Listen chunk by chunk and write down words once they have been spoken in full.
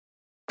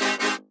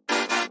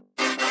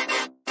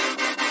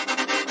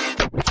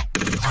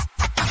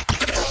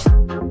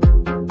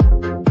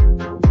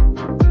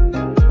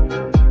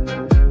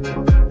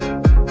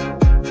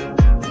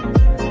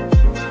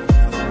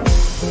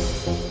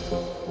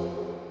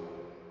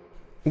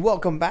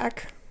Welcome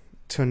back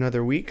to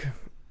another week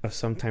of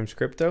Sometimes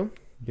Crypto.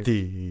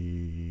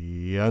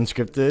 The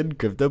unscripted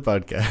crypto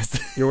podcast.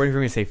 You're waiting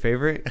for me to say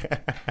favorite?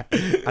 I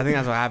think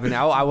that's what happened.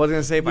 I was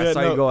going to say if I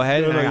saw you go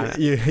ahead.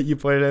 You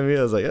pointed at me.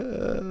 I was like,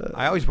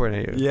 I always point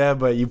at you. Yeah,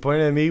 but you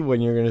pointed at me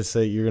when you're gonna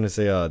say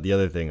the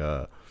other thing,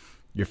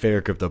 your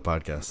favorite crypto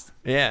podcast.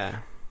 Yeah.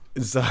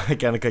 So I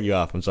kind of cut you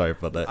off. I'm sorry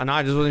about that. No,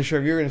 I just wasn't sure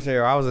if you were going to say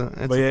or I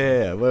wasn't. But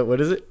yeah. What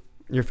is it?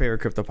 Your favorite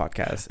crypto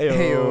podcast.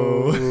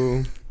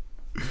 Heyo.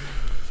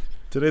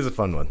 Today's a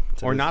fun one.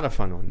 Or not a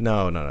fun one.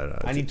 No.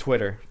 I need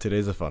Twitter.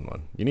 Today's a fun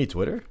one. You need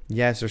Twitter?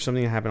 Yes, there's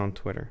something that happened on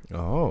Twitter.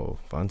 Oh,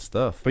 fun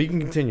stuff. But you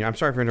can continue. I'm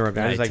sorry for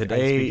interrupting.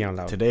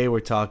 Right, today we're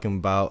talking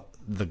about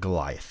the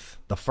Goliath.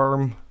 The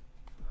firm,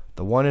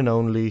 the one and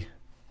only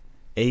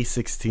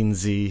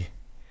a16z,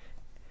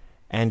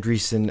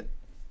 Andreeson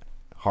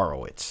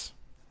Horowitz.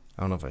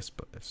 I don't know if I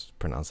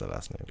pronounced that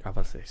last name. I was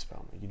about to say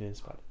spell. You didn't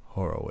spell it.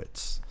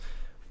 Horowitz.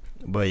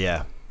 But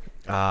yeah,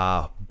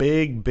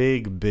 big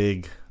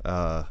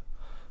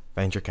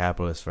venture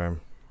capitalist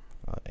firm,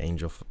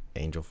 angel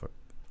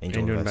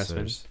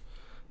investors,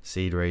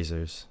 seed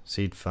raisers,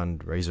 seed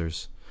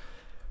fundraisers,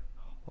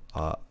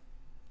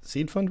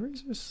 seed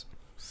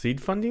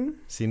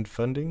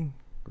funding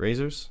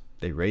raisers.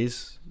 They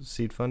raise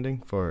seed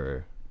funding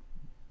for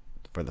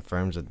the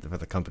firms for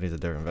the companies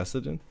that they're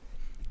invested in.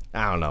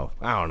 I don't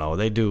know.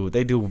 They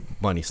do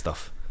money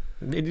stuff.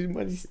 They do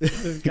money stuff.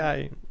 This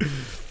guy.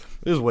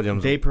 This is what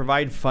they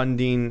provide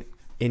funding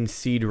in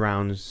seed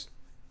rounds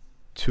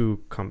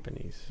to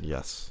companies.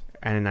 Yes.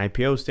 And in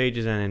IPO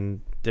stages and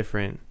in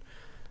different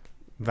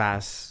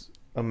vast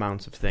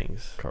amounts of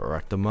things.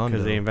 Correct.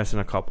 Because they invest in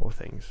a couple of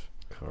things.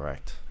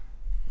 Correct.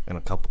 In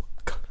a couple.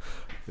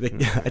 I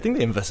think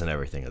they invest in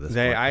everything at this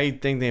point. I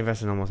think they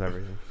invest in almost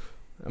everything.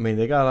 I mean,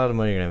 they got a lot of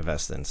money to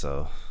invest in,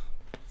 so.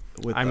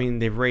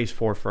 They've raised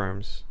 4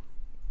 firms.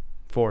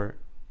 Four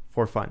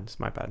funds,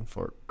 my bad.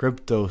 For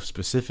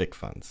crypto-specific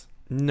funds.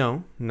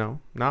 No. Not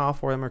all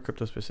 4 of them are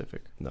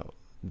crypto-specific. No.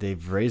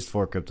 They've raised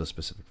 4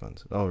 crypto-specific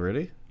funds. Oh,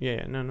 really?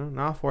 Yeah. No.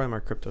 Not all 4 of them are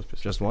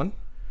crypto-specific. Just one?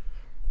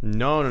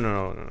 No.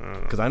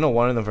 Because I know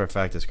one of them for a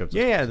fact is crypto.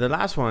 Yeah. The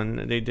last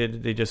one they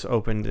just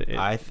opened.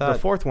 I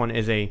thought the 4th one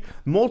is a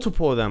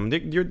multiple of them.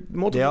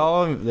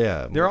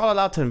 They're all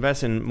allowed to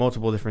invest in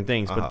multiple different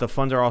things, but the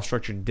funds are all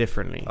structured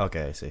differently.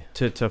 Okay, I see.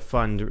 To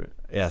fund.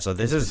 Yeah. So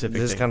this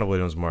is kind of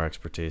William's more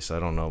expertise. I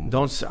don't know.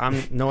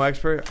 I'm no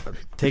expert.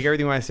 Take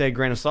everything when I say a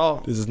grain of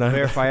salt. This is not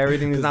verify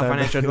everything. This is not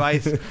financial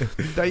advice.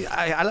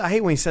 I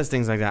hate when he says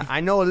things like that. I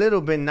know a little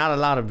bit, not a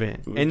lot of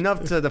it,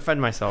 enough to defend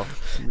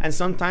myself, and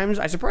sometimes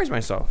I surprise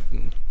myself.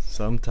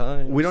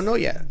 Sometimes we don't know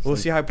yet. We'll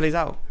see how it plays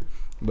out.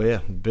 But yeah,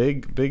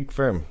 big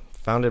firm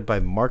founded by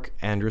Mark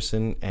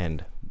Andreeson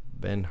and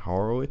Ben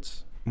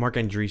Horowitz. Mark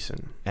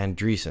Andreeson.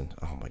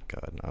 Oh my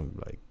God, I'm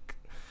like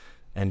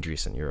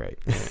Andreeson. You're right.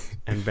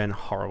 And Ben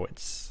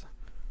Horowitz.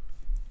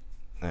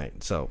 All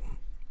right. So.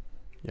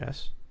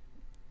 Yes.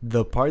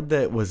 The part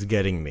that was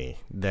getting me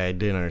that I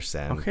didn't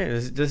understand. Okay,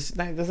 let's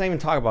not even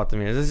talk about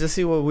them here. Let's just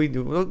see what we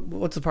do.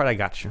 What's the part I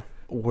got you?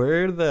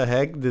 Where the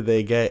heck did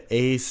they get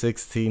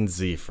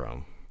a16z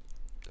from?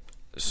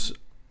 It's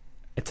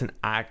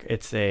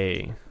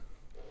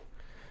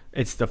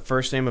the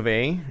first name of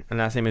A and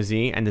last name is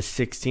Z, and the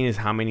 16 is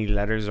how many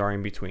letters are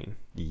in between.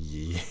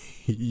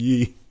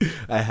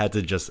 I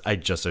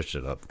just searched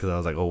it up because I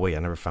was like, oh wait, I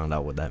never found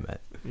out what that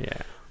meant.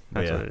 Yeah,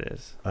 that's what it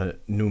is.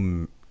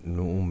 Numeronym.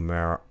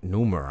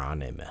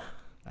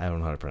 I don't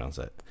know how to pronounce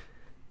that.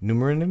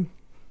 Numeronym?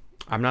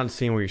 I'm not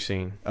seeing what you're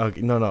seeing.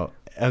 Okay, no.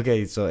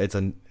 Okay, so it's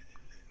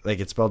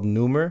spelled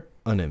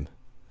numeronym.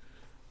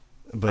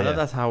 But I thought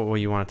that's what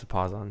you wanted to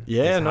pause on.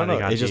 Yeah, no.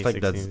 It's just like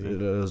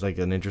it was like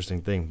an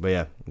interesting thing. But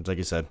yeah, it's like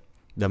you said,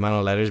 the amount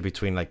of letters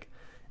between like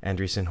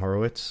Andreeson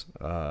Horowitz,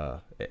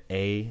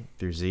 A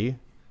through Z,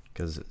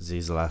 because Z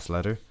is the last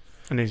letter,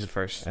 and A's the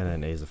first, and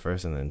then A is the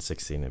first, and then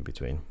 16 in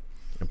between.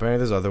 Apparently,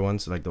 there's other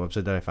ones. Like the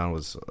website that I found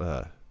was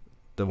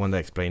the one that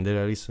explained it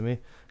at least to me.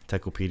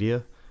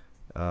 Techopedia.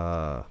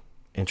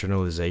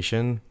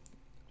 Internalization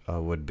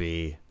would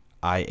be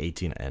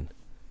I18N.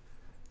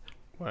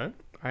 What?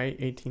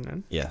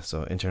 I18N? Yeah,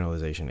 so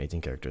internalization,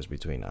 18 characters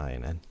between I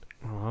and N.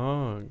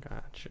 Oh,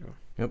 got you.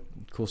 Yep,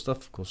 cool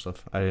stuff.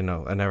 I didn't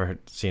know. I never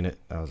had seen it.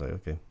 I was like,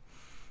 okay.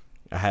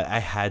 I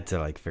had to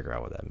like figure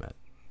out what that meant.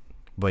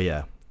 But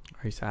yeah.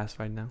 Are you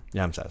satisfied now?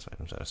 Yeah, I'm satisfied.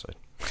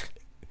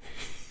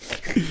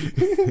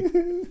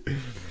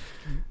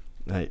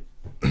 Right.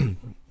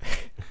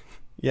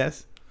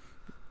 Yes.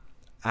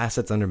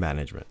 Assets under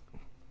management.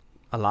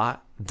 A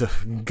lot. The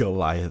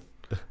Goliath.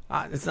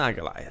 It's not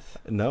Goliath.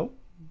 No.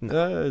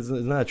 It's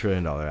not $1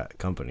 trillion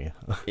company.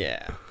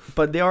 Yeah,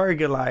 but they are a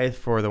Goliath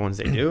for the ones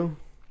they do.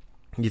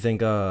 You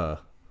think? Huh?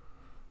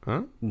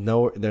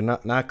 No, they're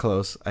not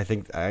close. I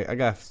think I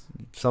got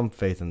some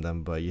faith in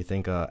them, but you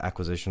think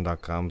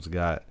acquisition.com's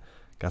got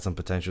some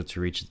potential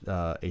to reach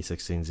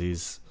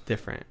a16z's?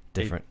 Different.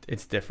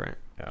 It's different.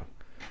 Yeah.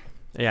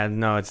 Yeah,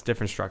 no, it's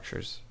different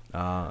structures.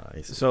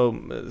 I see. So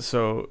And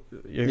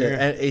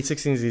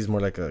a16z is more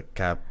like a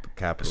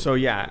capital. So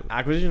yeah,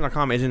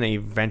 acquisition.com isn't a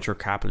venture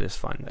capitalist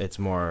fund. It's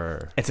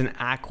more. It's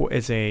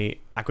a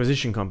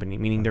acquisition company,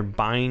 meaning they're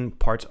buying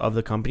parts of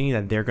the company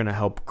that they're going to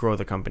help grow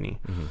the company.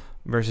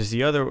 Versus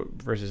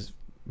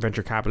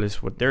venture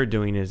capitalists, what they're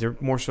doing is they're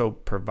more so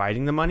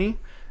providing the money,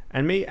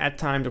 and may at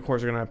times, of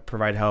course, they're going to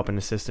provide help and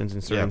assistance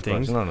in certain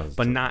things,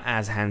 but not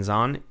as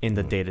hands-on in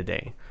the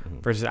day-to-day.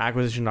 Versus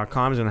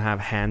acquisition.com is going to have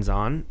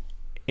hands-on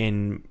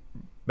in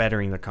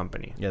bettering the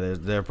company. Yeah,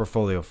 they're a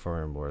portfolio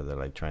firm where they're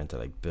like trying to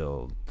like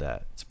build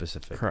that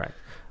specific. Correct.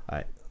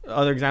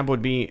 Other example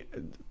would be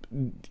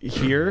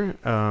here.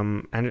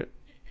 Andreeson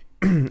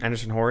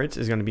Horowitz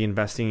is going to be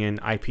investing in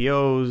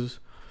IPOs.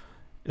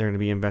 They're going to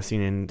be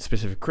investing in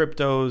specific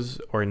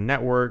cryptos or in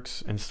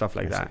networks and stuff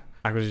like that.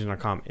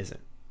 Acquisition.com isn't.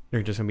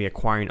 They're just going to be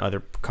acquiring other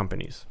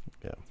companies.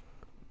 Yeah.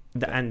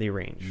 And they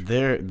range.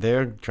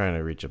 They're trying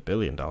to reach $1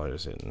 billion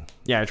in.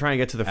 Yeah, they're trying to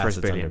get to the first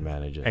billion. Under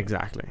management.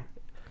 Exactly.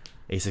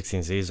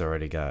 A16Z's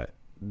already got.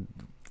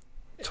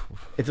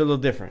 It's a little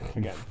different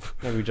again,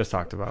 like we just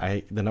talked about.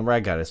 The number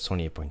I got is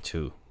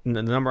 28.2.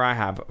 The number I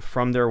have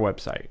from their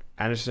website,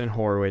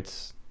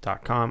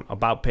 AndreesonHorowitz.com,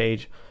 about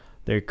page.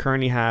 They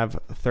currently have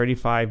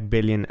 35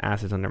 billion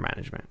assets under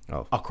management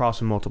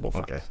across multiple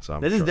funds. Okay, so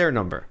this is their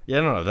number.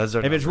 Yeah, no, that's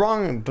their. If it's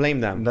wrong,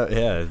 blame them. No,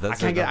 yeah,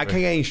 that's. I can't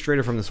get any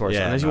straighter from the source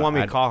unless you want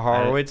me to call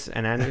Horowitz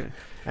and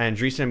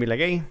Andreeson and be like,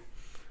 hey.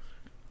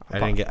 I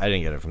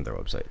didn't get it from their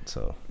website,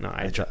 so no.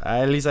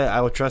 At least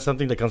I would trust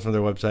something that comes from their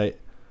website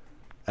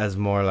as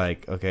more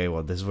like, okay,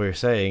 well, this is what you're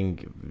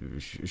saying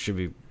should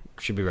be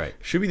right.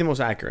 Should be the most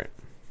accurate,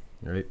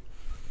 right?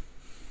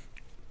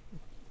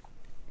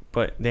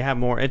 But they have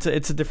more. It's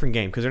a different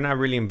game because they're not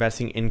really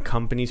investing in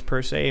companies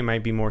per se. It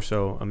might be more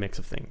so a mix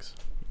of things.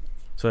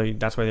 So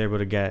that's why they're able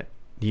to get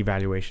the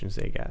evaluations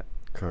they get.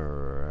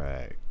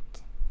 Correct.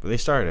 But they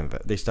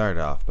started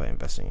off by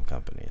investing in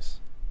companies.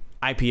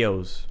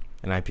 IPOs.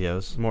 And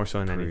IPOs? More so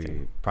than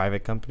anything.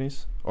 Private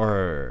companies?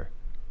 Or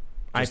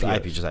just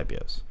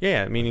IPOs?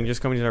 Yeah, meaning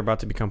just companies that are about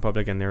to become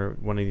public and they're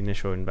one of the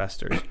initial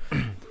investors.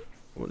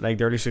 Like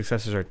the early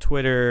successors are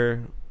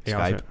Twitter.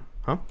 Skype.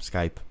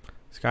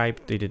 Skype.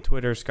 They did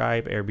Twitter,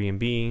 Skype,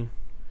 Airbnb.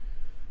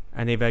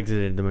 And they've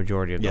exited the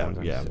majority of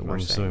them. Yeah, I'm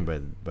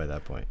assuming by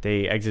that point.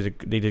 They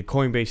did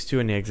Coinbase too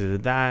and they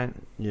exited that.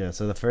 Yeah,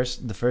 so the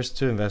first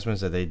two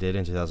investments that they did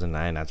in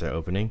 2009 after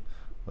opening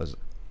was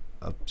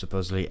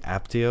supposedly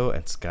Aptio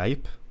and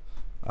Skype,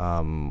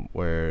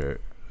 where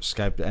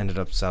Skype ended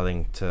up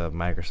selling to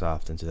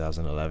Microsoft in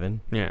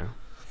 2011. Yeah.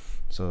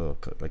 So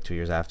like 2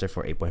 years after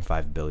for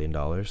 $8.5 billion.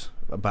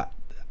 But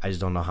I just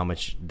don't know how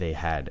much they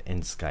had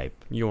in Skype.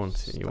 You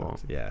won't.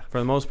 Yeah. For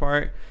the most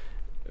part,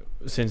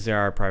 since there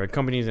are private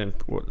companies and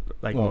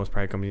most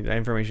private companies, that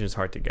information is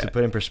hard to get. To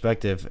put in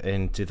perspective,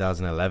 in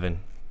 2011,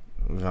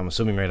 I'm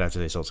assuming right after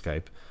they sold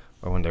Skype,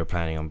 or when they were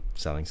planning on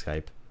selling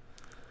Skype,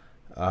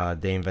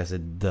 they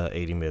invested the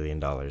 $80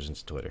 million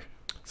into Twitter.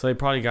 So they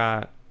probably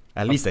got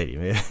at least 80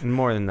 million.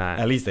 More than that.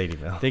 At least 80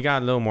 million. They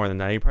got a little more than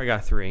that. They probably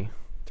got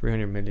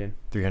 300 million.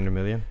 300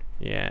 million?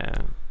 Yeah.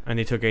 And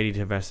they took 80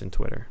 to invest in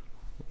Twitter.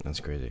 That's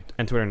crazy.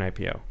 And Twitter and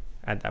IPO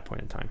at that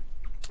point in time.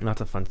 Not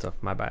the fun stuff.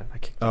 My bad.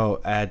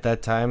 At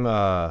that time,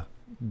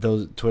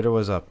 Twitter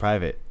was a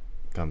private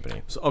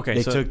company. So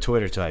they took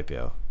Twitter to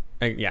IPO.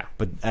 Yeah.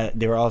 But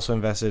they were also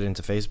invested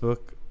into Facebook,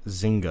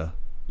 Zynga.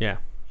 Yeah.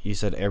 You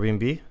said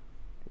Airbnb?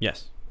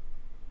 Yes.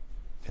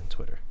 And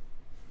Twitter.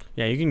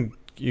 Yeah, you can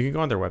go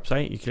on their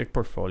website. You click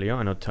portfolio,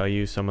 and it'll tell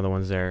you some of the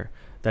ones there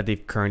that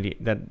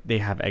they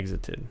have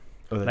exited.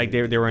 Like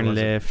they were in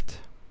Lyft.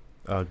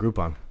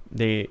 Groupon.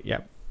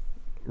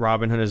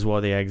 Robinhood as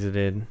well. They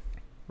exited.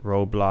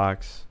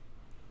 Roblox.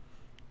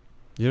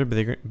 These are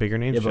bigger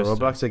names. Yeah, but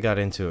Roblox they got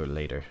into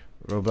later.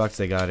 I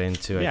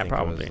think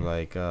probably. It was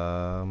like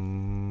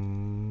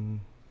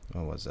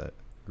what was that?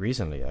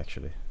 Recently,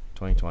 actually,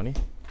 2020.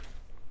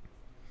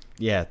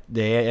 Yeah,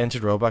 they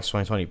entered Roblox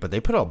 2020, but they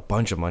put a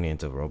bunch of money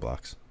into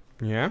Roblox.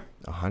 Yeah?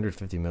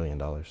 $150 million.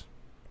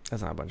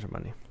 That's not a bunch of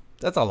money.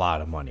 That's a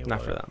lot of money.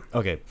 Not for them.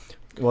 Okay.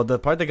 Well, the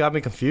part that got me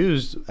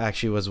confused,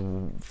 actually, was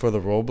for the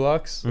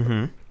Roblox.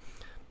 Mm-hmm.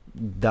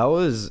 That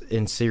was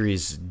in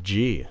Series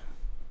G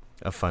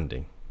of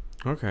funding.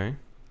 Okay.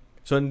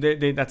 So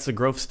that's the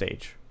growth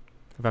stage,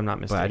 if I'm not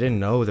mistaken. But I didn't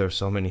know there were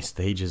so many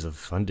stages of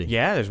funding.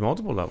 Yeah, there's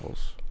multiple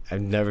levels.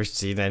 I've never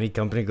seen any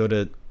company go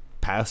to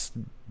past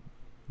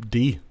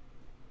D.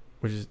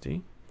 Which is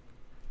D?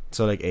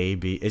 So like A,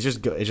 B. It's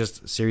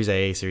just Series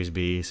A, Series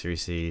B,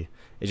 Series C.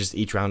 It's just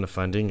each round of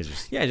funding is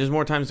just just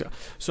more times.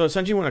 So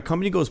essentially, when a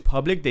company goes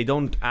public, they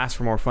don't ask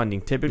for more funding.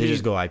 Typically, they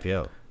just go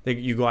IPO.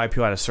 You go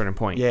IPO at a certain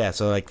point. Yeah,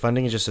 so like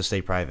funding is just to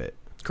stay private.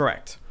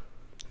 Correct.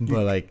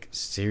 But like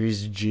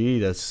Series G,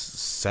 that's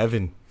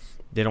 7.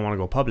 They don't want to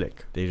go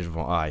public. They just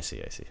want. Oh, I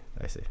see.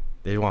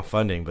 They want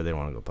funding, but they don't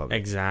want to go public.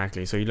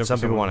 Exactly. So you look. Some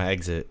people want to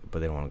exit, but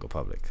they don't want to go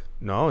public.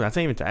 No, that's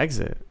not even to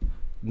exit.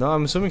 No,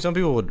 I'm assuming some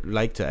people would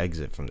like to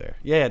exit from there.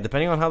 Yeah,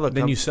 depending on how the.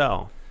 Then you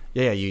sell.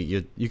 Yeah,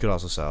 you could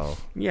also sell.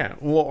 Yeah,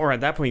 well, or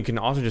at that point you can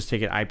also just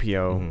take it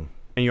IPO,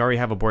 and and you already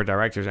have a board of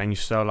directors and you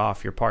sell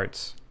off your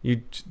parts,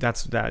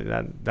 that's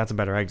a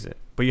better exit.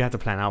 But you have to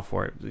plan out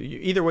for it.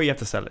 Either way, you have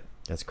to sell it.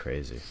 That's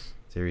crazy.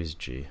 Series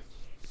G.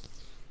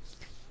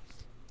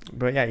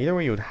 But yeah, either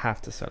way, you would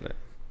have to sell it.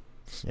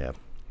 Yeah.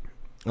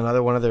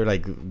 Another one of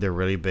their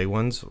really big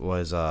ones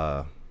was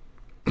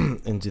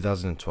in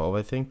 2012,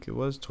 I think it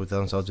was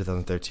 2012,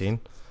 2013,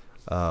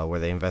 where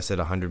they invested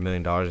 $100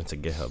 million into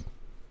GitHub.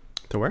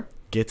 To where?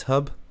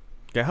 GitHub.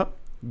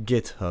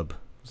 GitHub.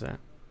 What's that?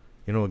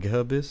 You know what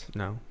GitHub is?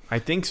 No, I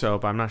think so,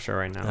 but I'm not sure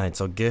right now. All right,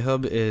 so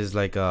GitHub is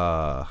like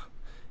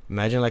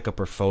imagine like a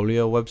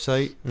portfolio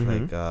website,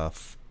 like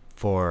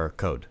for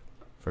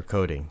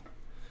coding.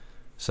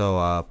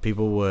 So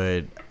people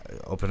would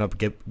open up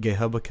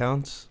GitHub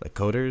accounts, like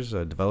coders,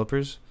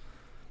 developers,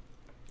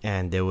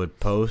 and they would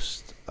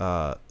post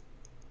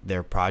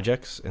their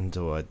projects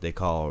into what they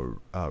call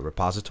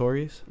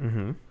repositories.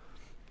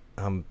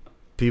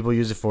 People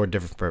use it for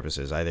different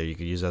purposes. Either you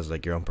could use it as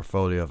like your own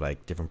portfolio of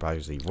like different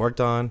projects that you've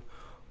worked on,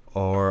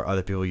 or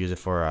other people use it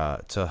for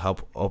to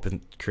help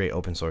create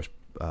open source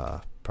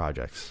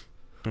projects.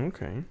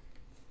 Okay.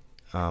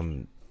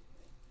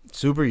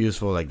 Super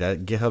useful like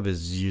that. GitHub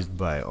is used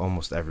by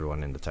almost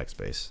everyone in the tech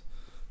space.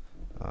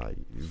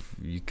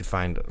 You could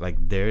find like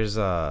there's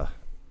like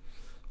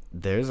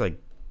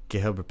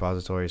GitHub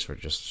repositories for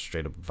just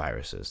straight up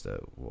viruses that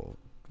will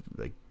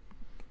like.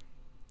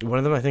 One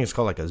of them I think is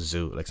called like a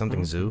zoo, like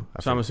something zoo.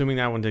 So I'm assuming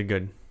that one did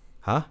good.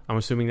 Huh? I'm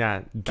assuming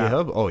that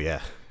GitHub. Oh yeah,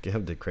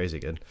 GitHub did crazy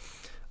good.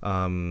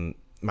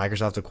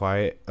 Microsoft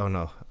acquired. Oh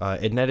no,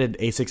 it netted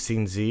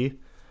a16z.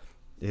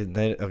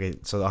 Okay,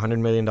 so the $100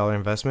 million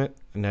investment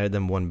netted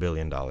them $1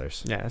 billion.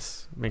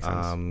 Yes, makes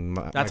sense.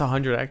 That's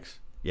 100x.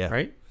 Yeah.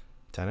 Right.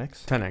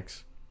 10x.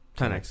 10x.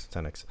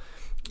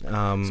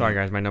 Sorry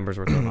guys, my numbers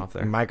were thrown off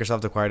there.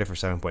 Microsoft acquired it for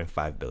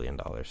 $7.5 billion.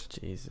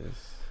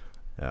 Jesus.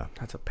 Yeah.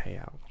 That's a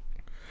payout.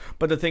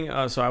 But the thing,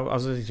 so I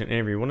was listening to an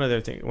interview. One of the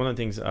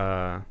things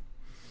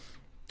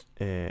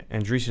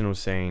Andreeson was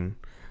saying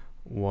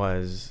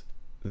was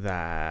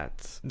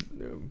that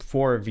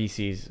for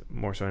VCs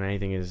more so than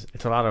anything is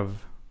it's a lot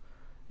of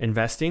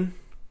investing,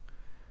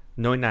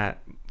 knowing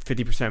that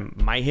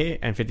 50% might hit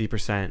and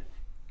 50%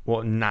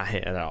 will not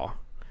hit at all.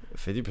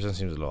 50%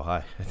 seems a little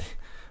high.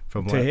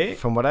 From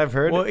what I've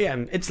heard. Well, yeah,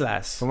 it's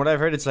less. From what I've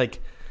heard, it's like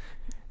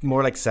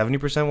more like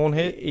 70% won't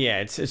hit. Yeah,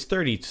 it's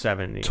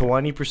 30-70.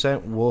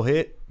 20% will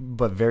hit,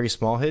 but very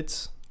small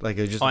hits. Like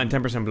it just and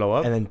 10% blow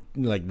up, and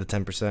then like the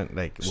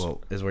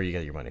 10% is where you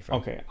get your money from.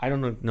 Okay, I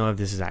don't know if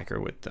this is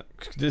accurate with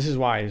this is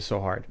why it's so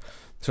hard.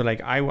 So like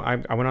I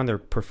went on their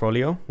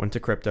portfolio, went to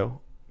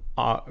crypto,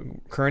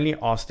 currently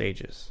all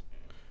stages.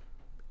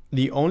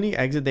 The only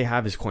exit they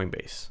have is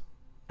Coinbase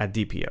at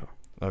DPO.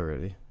 Oh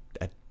really?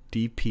 At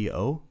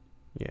DPO?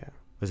 Yeah.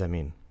 What does that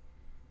mean?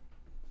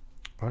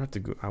 I would have to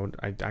go.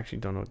 I actually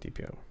don't know what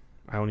DPO.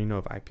 I only know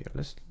of IPO.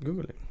 Let's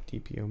Google it.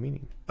 DPO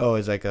meaning. Oh,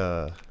 it's like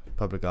a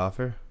public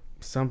offer.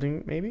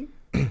 Something maybe.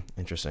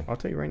 Interesting. I'll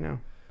tell you right now.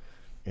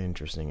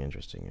 Interesting.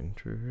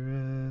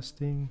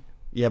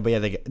 Yeah, but yeah,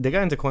 they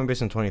got into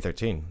Coinbase in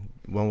 2013.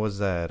 When was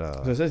that?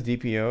 So it says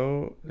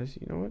DPO.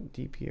 You know what?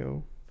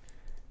 DPO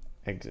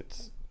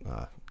exits.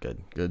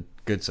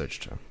 Good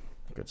search term.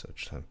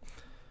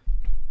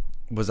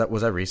 Was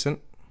that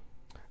recent?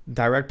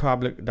 Direct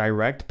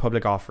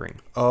public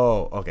offering.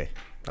 Oh, okay.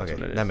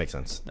 That makes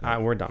sense.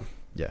 We're done.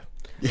 Yeah.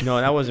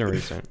 No, that wasn't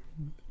recent.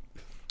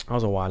 That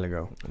was a while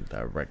ago.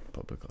 Direct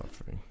public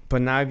offering.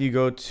 But now if you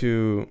go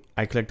to,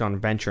 I clicked on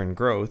venture and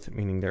growth,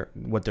 meaning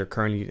what they're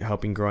currently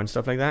helping grow and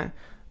stuff like that.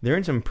 They're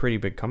in some pretty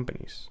big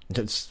companies.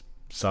 Just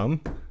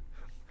some?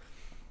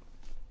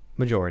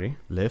 Majority.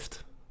 Lyft?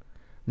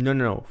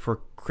 No. For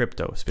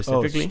crypto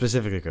specifically. Oh,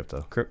 specifically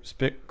crypto.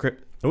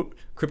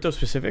 Crypto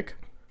specific.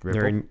 Ripple?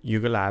 They're in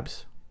Yuga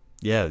Labs.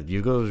 Yeah,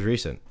 Yuga was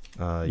recent.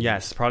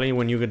 Yes, probably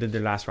when Yuga did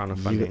their last round of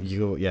funding.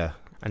 Yuga, yeah.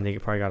 And they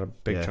probably got a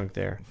big chunk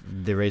there.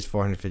 They raised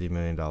 $450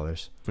 million.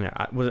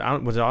 Yeah,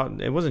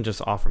 it wasn't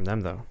just all from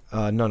them though.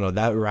 No,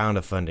 that round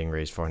of funding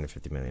raised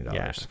 $450 million.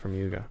 Yeah, from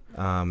Yuga.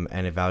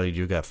 And it valued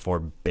Yuga at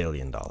 $4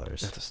 billion.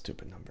 That's a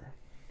stupid number.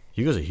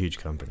 Yuga's a huge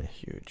company.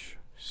 Huge,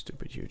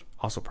 stupid, huge.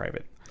 Also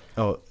private.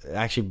 Oh,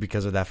 actually,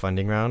 because of that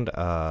funding round,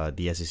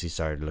 the SEC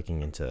started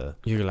looking into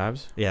Yuga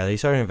Labs. Yeah, they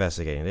started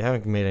investigating. They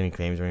haven't made any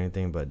claims or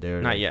anything, but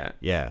they're not yet.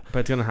 Yeah,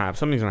 but it's gonna happen.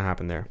 Something's gonna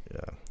happen there. Yeah.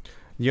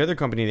 The other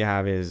company they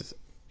have is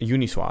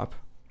Uniswap.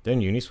 They're in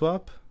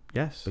Uniswap?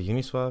 Yes. So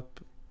Uniswap?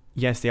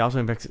 Yes, they also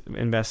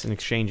invest in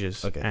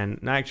exchanges. Okay. And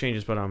not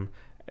exchanges, but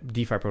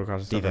DeFi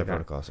protocols and stuff like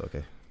protocols, that.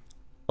 Okay.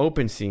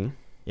 OpenSea.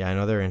 Yeah, I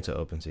know they're into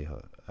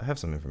OpenSea. I have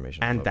some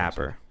information. And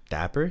Dapper.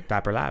 Dapper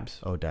Labs.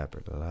 Oh,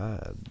 Dapper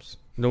Labs.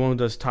 The one who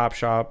does Top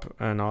Shop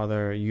and all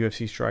their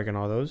UFC Strike and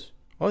all those.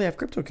 Oh, they have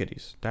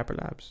CryptoKitties. Dapper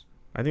Labs.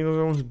 I think those are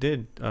the ones who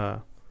did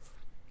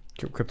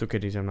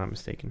CryptoKitties, if I'm not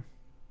mistaken.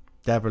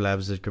 Dapper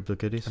Labs did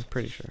CryptoKitties? I'm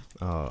pretty sure.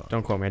 Oh.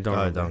 Don't quote me. I don't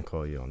remember. Don't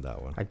quote you on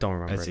that one. I don't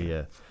remember. I see,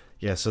 yeah.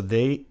 Yeah, so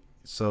does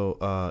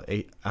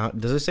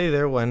it say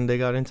there when they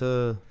got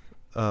into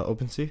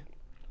OpenSea?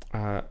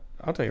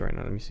 I'll tell you right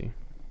now. Let me see.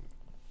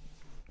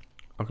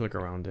 I'll click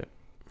around it.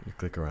 You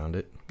click around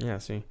it. Yeah,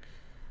 see.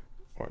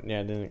 Or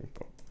yeah, then.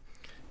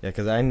 Yeah,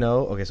 because I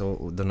know. Okay,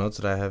 so the notes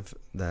that I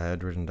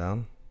had written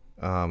down,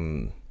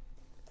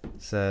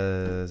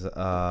 says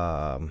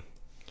that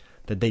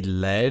they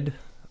led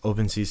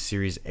OpenSea's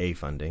Series A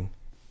funding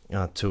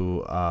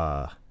to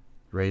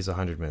raise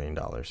 $100 million,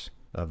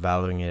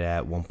 valuing it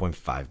at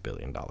 $1.5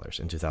 billion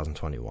in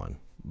 2021.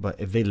 But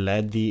if they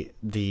led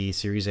the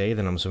Series A,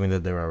 then I'm assuming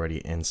that they were already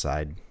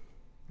inside.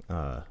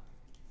 They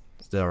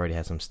already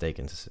had some stake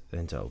into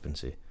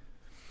OpenSea.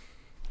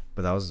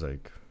 But that was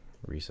like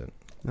recent.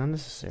 Not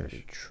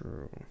necessarily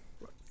true.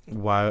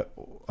 Why?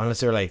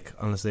 Unless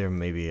they're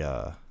maybe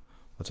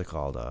what's it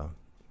called?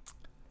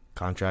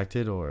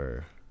 Contracted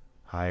or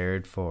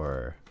hired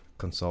for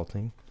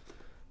consulting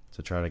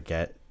to try to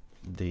get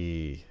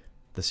the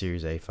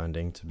Series A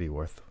funding to be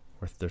worth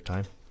their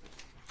time.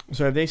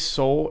 So if they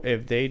said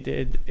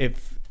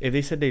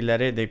they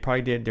let it, they're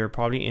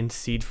probably in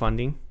seed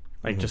funding,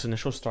 like just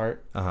initial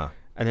start.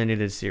 And then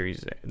it is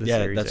Series A.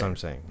 Series that's A. What I'm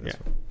saying.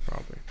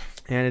 Probably.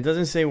 And it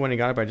doesn't say when it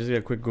got it, but I just did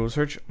a quick Google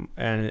search,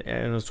 and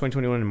it was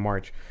 2021 in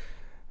March.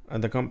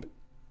 The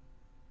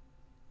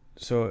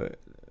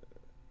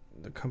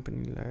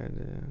company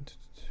led.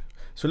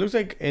 So it looks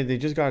like they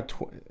just got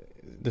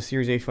the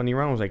Series A funding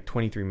round was like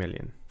 23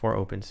 million for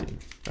OpenSea.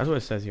 That's what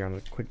it says here on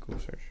the quick Google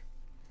search.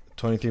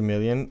 23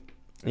 million.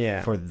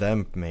 Yeah. For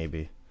them,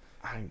 maybe.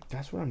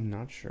 That's what I'm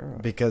not sure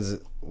of. Because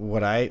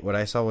what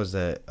I saw was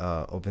that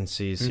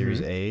OpenSea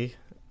Series A.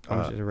 How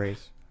much is the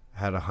raise?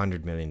 Had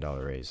 $100 million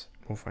raise.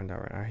 We'll find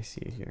out right. I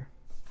see it here.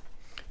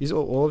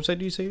 What website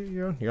do you say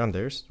you're on? You're on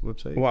theirs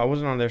website? Well, I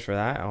wasn't on theirs for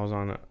that. I was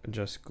on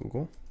just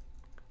Google.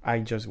 I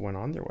just went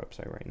on their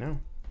website right now.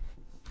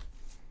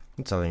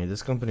 I'm telling you,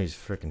 this company is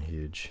freaking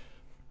huge.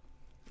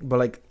 But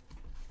like,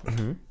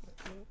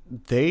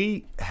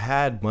 they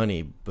had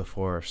money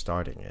before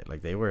starting it.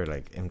 Like they were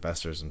like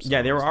investors themselves.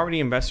 Yeah, they were already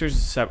investors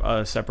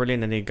separately,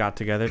 and then they got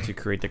together to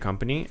create the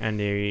company. And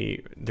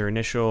their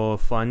initial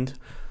fund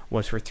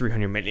was for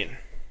 $300 million.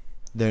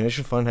 Their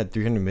initial fund had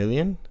 $300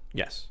 million?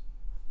 Yes.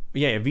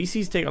 Yeah,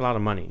 VCs take a lot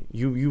of money.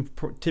 You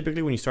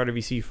typically, when you start a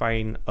VC, you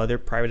find other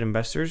private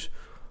investors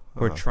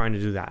who are trying to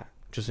do that.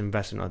 Just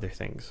invest in other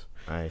things.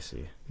 I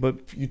see.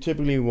 But you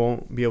typically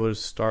won't be able to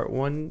start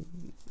one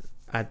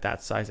at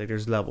that size. Like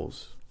there's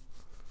levels.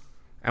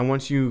 And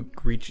once you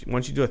do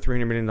a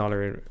 $300 million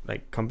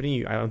like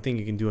company, I don't think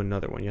you can do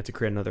another one. You have to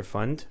create another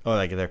fund. Oh,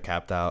 like they're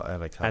capped out at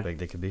like how big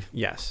they could be?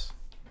 Yes.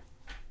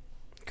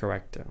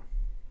 Correct.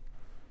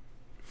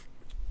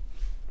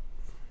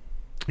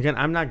 Again,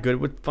 I'm not good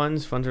with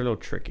funds. Funds are a little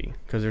tricky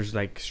because there's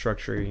like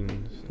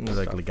structuring. There's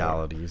like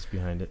legalities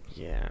behind it.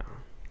 Yeah.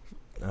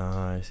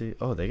 I see.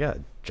 Oh, they got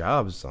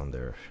jobs on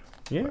their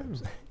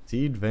website.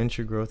 Seed,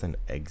 venture growth, and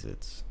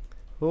exits.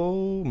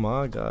 Oh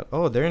my God.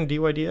 Oh, they're in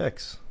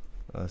DYDX.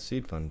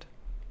 Seed fund.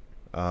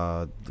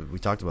 We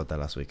talked about that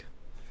last week.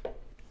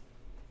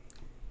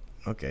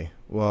 Okay.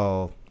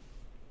 Well,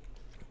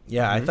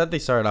 yeah, I thought they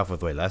started off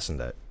with way less than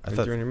that. I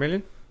thought 300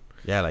 million?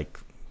 Yeah, like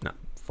no,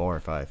 4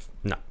 or 5.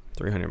 No,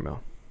 300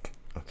 mil.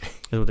 Okay.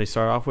 Is what they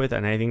start off with,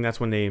 and I think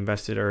that's when they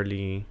invested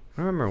early.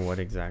 I don't remember what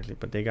exactly,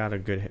 but they got a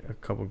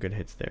couple good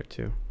hits there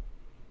too.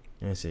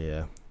 I see.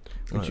 Yeah.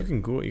 Which you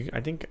can Google.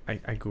 I think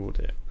I googled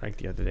it like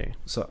the other day.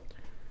 So,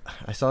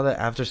 I saw that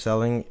after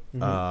selling,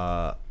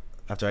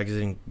 after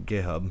exiting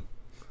GitHub,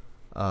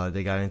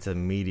 they got into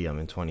Medium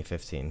in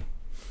 2015,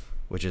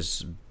 which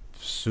is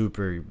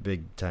super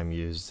big time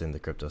used in the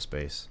crypto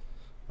space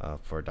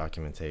for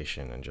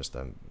documentation and just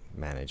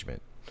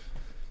management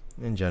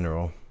in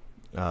general.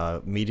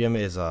 Medium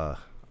is a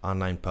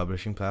online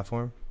publishing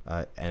platform,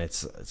 and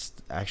it's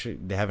actually,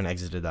 they haven't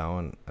exited that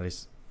one. At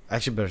least,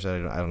 actually, better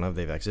said, I don't know if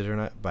they've exited or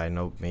not, but I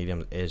know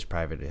Medium is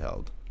privately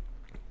held.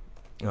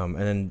 And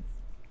then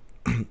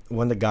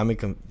one that got me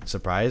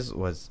surprised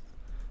was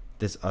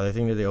this other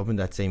thing that they opened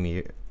that same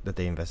year that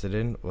they invested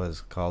in was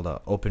called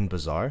Open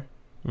Bazaar,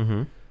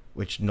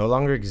 which no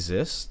longer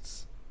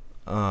exists.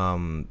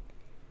 I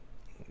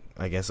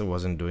guess it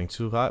wasn't doing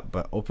too hot,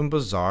 but Open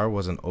Bazaar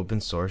was an open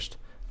sourced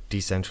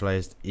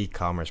decentralized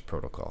e-commerce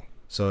protocol.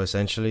 So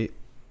essentially,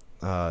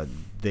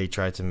 they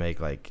tried to make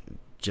like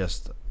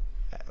just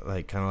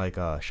like kind of like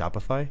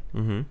Shopify,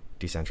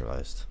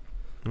 decentralized.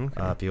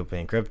 Okay. People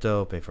pay in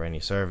crypto, pay for any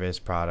service,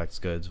 products,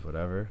 goods,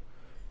 whatever.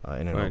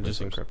 In an open just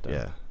source. In crypto.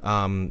 Yeah.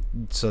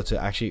 So to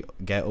actually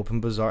get Open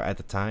Bazaar at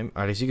the time,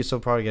 or at least you can still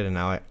probably get it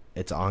now.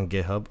 It's on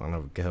GitHub, on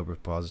a GitHub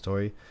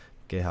repository,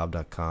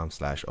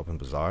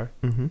 github.com/openbazaar.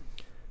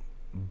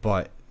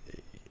 But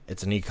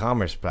it's an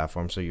e-commerce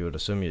platform, so you would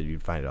assume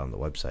you'd find it on the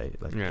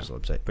website, like the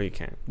website. But you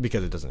can't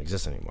because it doesn't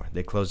exist anymore.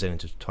 They closed it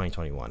into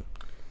 2021.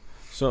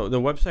 So the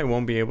website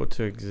won't be able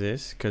to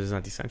exist because it's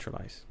not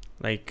decentralized.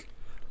 Like,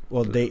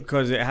 well,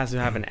 because it has to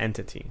have an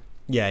entity.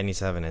 Yeah, it needs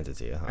to have an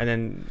entity. And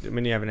then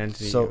when you have an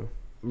entity, so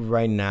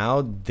right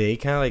now they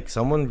kind of like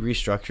someone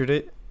restructured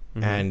it,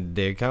 and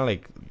they're kind of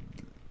like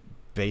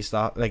based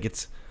off like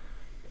it's.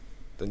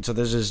 So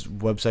there's this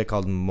website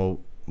called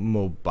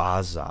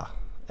Mobaza,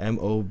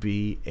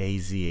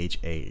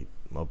 Mobazha,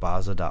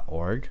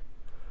 Mobaza.org,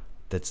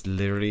 that's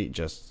literally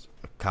just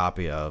a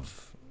copy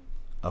of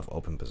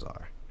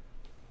OpenBazaar.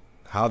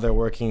 How they're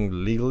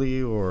working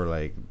legally or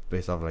like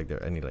based off like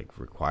there any like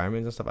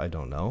requirements and stuff, I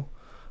don't know.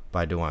 But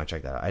I do want to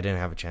check that out. I didn't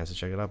have a chance to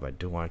check it out, but I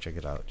do want to check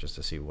it out just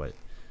to see what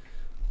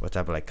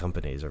type of like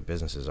companies or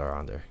businesses are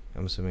on there.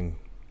 I'm assuming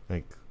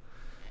like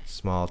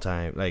small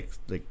time like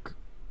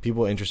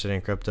people interested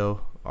in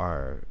crypto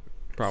are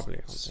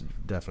probably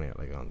definitely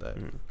like on that.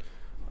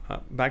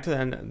 Back to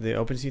the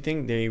OpenSea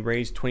thing. They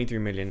raised 23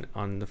 million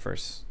on the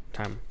first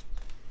time.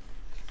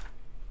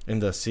 In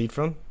the seed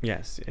fund?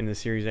 Yes, in the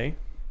Series A,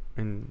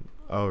 and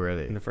oh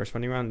really? In the first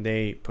funding round,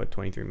 they put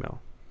 23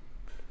 mil,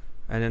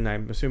 and then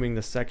I'm assuming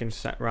the second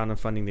round of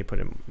funding they put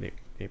in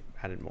they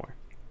added more.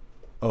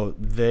 Oh,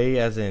 they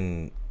as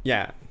in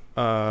yeah.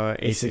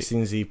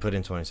 A16Z put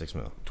in 26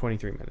 mil.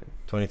 23 million.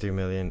 23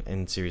 million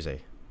in Series A.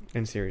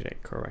 In Series A,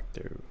 correct.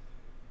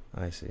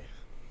 I see.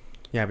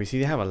 Yeah, but you see,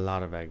 they have a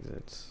lot of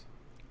exits.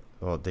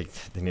 Well, they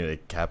need to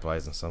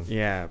capitalize on some.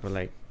 Yeah, but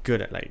like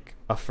good at like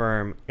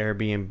Affirm,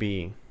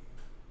 Airbnb,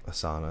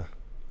 Asana,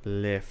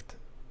 Lyft,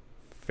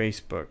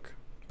 Facebook,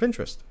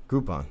 Pinterest,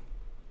 Groupon,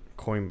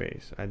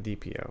 Coinbase at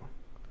DPO,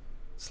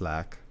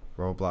 Slack,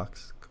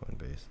 Roblox,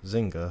 Coinbase,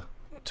 Zynga,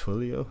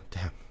 Twilio.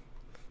 Damn,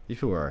 these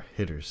people are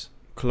hitters.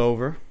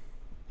 Clover.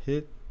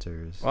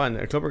 Hitters. Oh,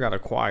 and Clover got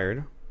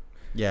acquired.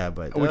 Yeah,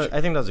 but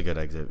I think that was a good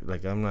exit.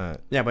 Like I'm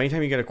not. Yeah, but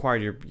anytime you get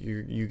acquired,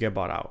 you get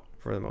bought out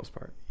for the most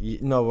part.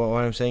 No, but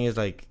what I'm saying is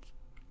like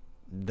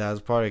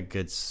that's probably a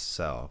good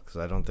sell because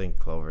I don't think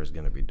Clover is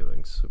gonna be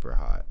doing super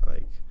hot.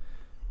 Like,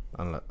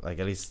 like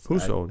at least who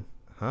sold?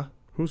 Huh?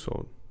 Who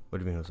sold? What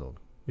do you mean who sold?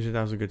 You said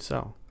that was a good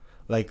sell.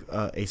 Like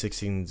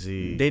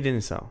a16z. They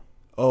didn't sell.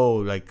 Oh,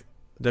 like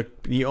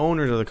the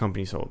owners of the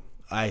company sold.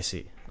 I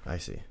see.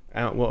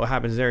 And what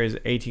happens there is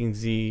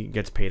 18Z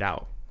gets paid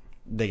out.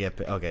 They get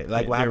paid. Okay,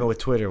 like what happened with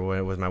Twitter when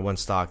it was my one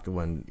stock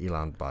when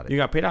Elon bought it. You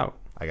got paid out.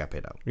 I got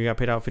paid out. You got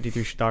paid out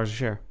 $53 a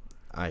share.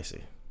 I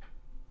see.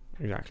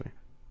 Exactly.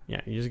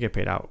 Yeah, you just get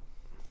paid out.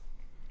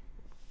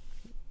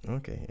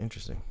 Okay,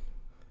 interesting.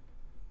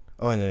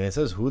 Oh, and then it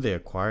says who they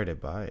acquired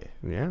it by.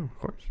 Yeah, of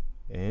course.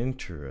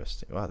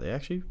 Interesting. Wow, they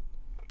actually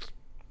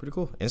pretty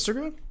cool.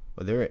 Instagram?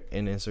 Well, they were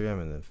in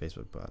Instagram and then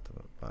Facebook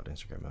bought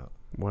Instagram out.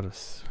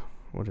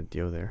 What a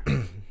deal there.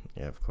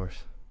 Yeah, of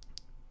course.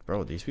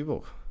 Bro, these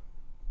people.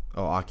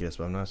 Oh, Oculus,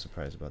 but I'm not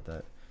surprised about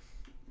that.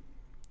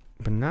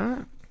 But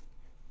not.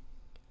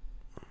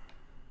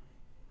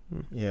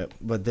 Yeah,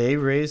 but they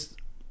raised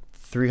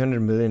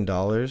 $300 million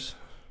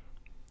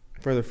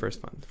for the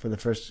first fund. For the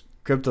first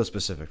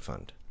crypto-specific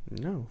fund.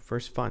 No,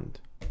 first fund.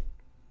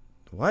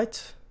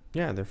 What?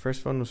 Yeah, their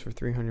first fund was for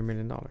 $300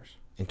 million.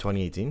 In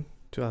 2018?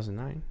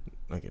 2009.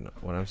 Okay, no.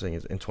 What I'm saying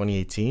is in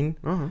 2018,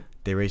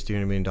 they raised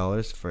 $300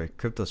 million for a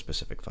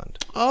crypto-specific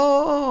fund.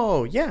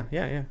 Oh, yeah.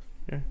 Yeah,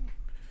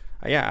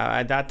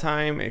 at that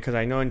time, because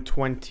I know in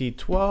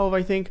 2012,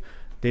 I think,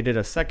 they did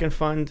a second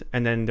fund,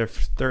 and then their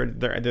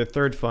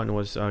third fund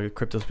was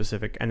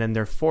crypto-specific, and then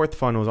their fourth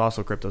fund was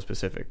also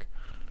crypto-specific.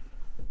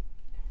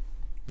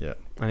 Yeah.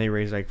 And they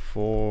raised like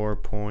You're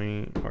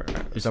talking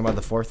about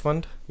the fourth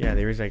fund? Yeah,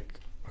 they raised like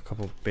a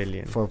couple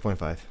billion.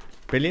 4.5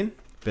 billion?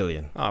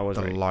 Billion. Oh, I was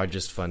the right.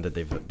 largest fund that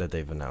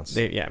they've announced.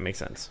 Yeah, it makes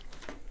sense.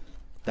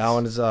 That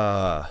one is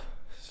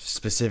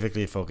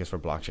specifically focused for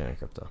blockchain and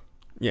crypto.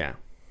 Yeah.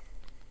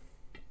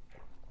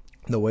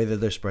 The way that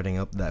they're spreading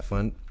up that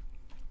fund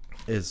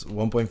is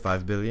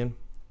 1.5 billion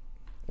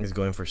is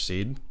going for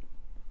seed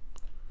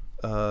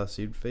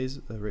phase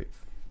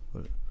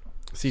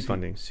seed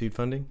funding,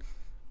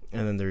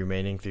 and then the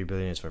remaining 3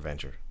 billion is for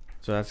venture.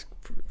 So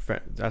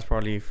that's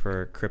probably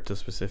for crypto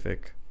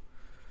specific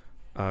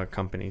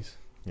companies.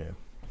 Yeah.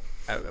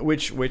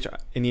 Which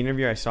in the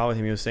interview I saw with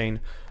him, he was saying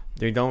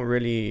they don't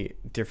really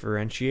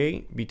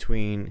differentiate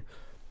between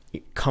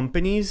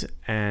companies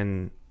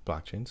and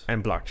blockchains.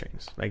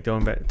 Like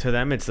to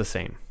them it's the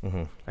same.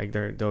 Mm-hmm. Like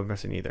they'll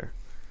invest in either.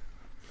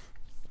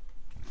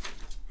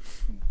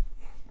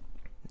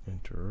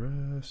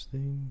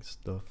 Interesting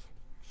stuff.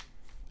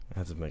 I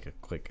had to make a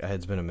quick.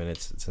 It's been a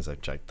minute since I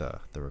checked the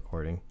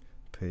recording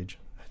page.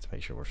 I had to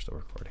make sure we're still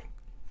recording.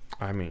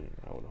 I mean,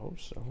 I would hope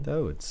so.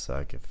 That would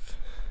suck if.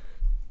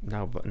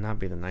 That would not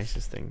be the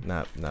nicest thing.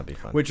 Not be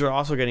fun. Which are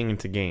also getting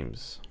into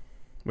games.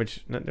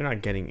 Which they're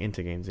not getting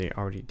into games. They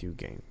already do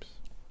games.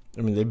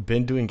 I mean, they've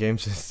been doing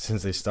games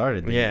since they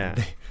started.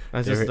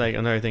 That's just like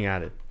another thing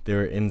added. They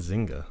were in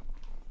Zynga.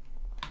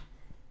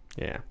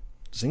 Yeah.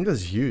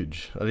 Zynga's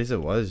huge. At least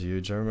it was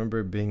huge. I remember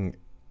it being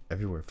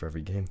everywhere for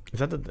every game. Is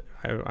that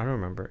I don't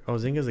remember. Oh,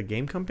 Zynga's a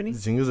game company?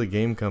 Zynga's a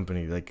game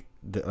company. Like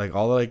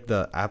all like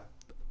the app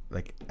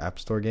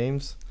store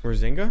games. Or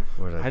Zynga?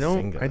 Or like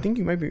Zynga. I think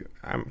you might be.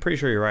 I'm pretty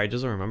sure you're right. I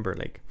just don't remember.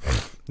 Like,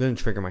 didn't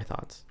trigger my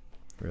thoughts.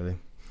 Really?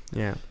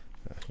 Yeah.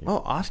 Oh,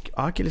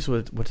 Oculus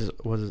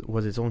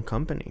was its own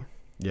company.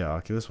 Yeah,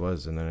 Oculus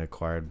was, and then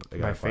acquired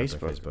by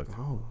Facebook.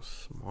 Oh,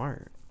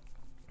 smart.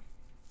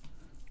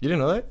 You didn't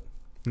know that?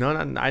 No,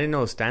 I didn't know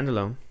it was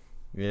standalone.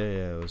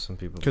 Yeah, it was some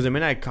people. Because the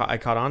minute I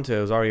caught onto it,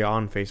 it was already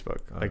on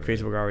Facebook. Oh, like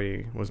really? Facebook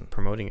already was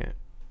promoting it.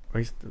 At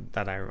least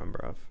that I remember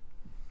of.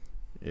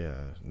 Yeah.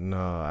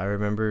 No, I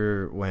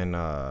remember when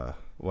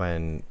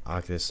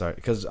Oculus started,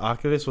 because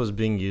Oculus was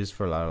being used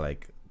for a lot of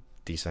like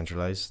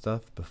decentralized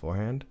stuff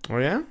beforehand. Oh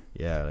yeah.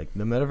 Yeah, like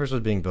the metaverse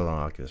was being built on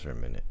Oculus for a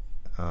minute.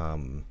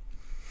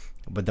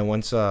 But then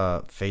once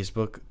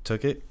Facebook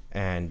took it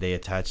and they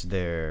attached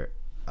their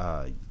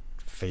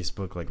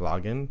Facebook like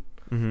login,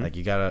 like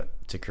you gotta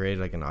to create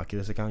like an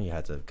Oculus account, you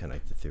had to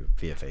connect it through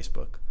via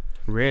Facebook.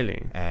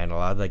 Really? And a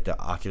lot of like the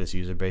Oculus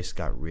user base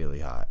got really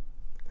hot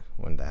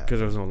when that happened. Because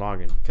there was no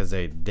login. Because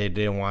they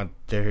didn't want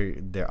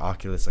their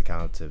Oculus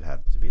account to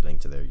have to be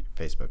linked to their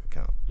Facebook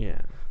account.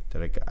 Yeah.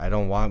 They're like, I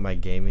don't want my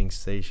gaming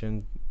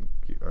station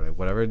or like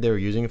whatever they were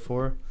using it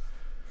for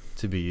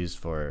to be used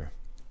for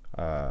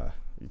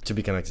to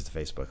be connected to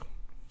Facebook.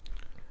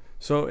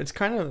 So it's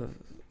kind of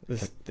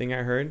this thing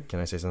I heard. Can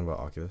I say something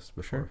about Oculus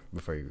before you?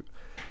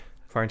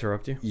 Before I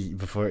interrupt you.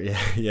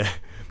 Yeah.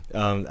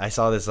 I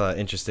saw this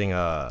interesting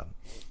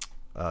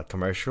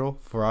commercial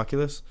for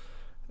Oculus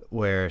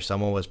where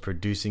someone was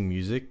producing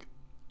music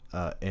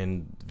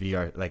in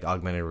VR, like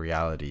augmented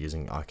reality,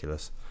 using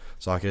Oculus.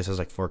 So Oculus has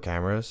like 4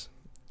 cameras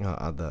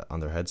on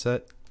their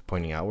headset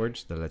pointing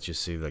outwards that lets you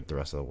see like the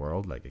rest of the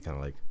world. Like it kind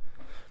of like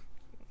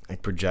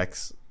it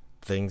projects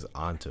things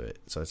onto it.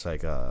 So it's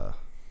like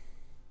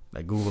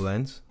Google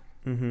Lens,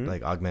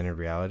 like augmented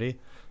reality.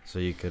 So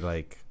you could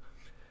like,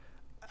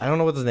 I don't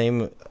know what the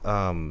name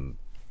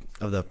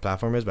of the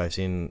platform is, but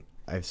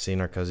I've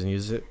seen our cousin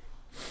use it.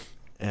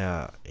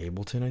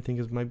 Ableton, I think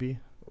it might be.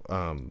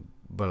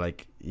 But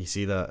like you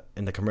see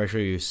in the commercial,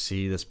 you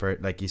see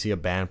like you see a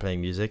band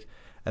playing music,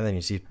 and then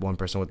you see one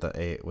person with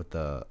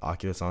the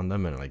Oculus on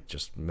them and like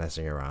just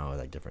messing around with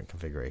like different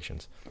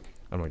configurations.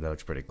 I'm like, that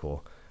looks pretty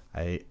cool.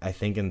 I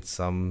think in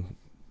some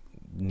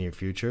near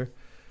future,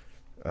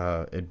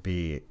 it'd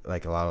be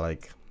like a lot of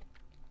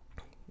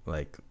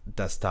like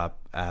desktop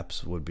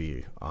apps would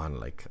be on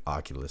like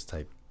Oculus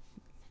type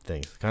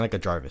things, kind of like a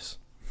Jarvis,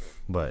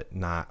 but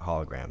not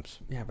holograms.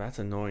 Yeah, but that's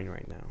annoying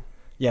right now.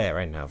 Yeah,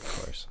 right now, of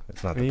course.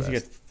 It's not It the needs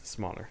best. to get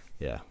smaller.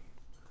 Yeah.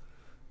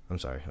 I'm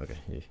sorry. Okay.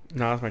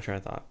 No, that's my train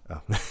of thought.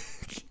 Oh.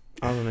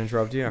 I was gonna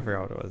interrupt you. I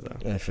forgot what it was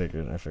though. I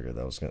figured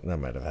that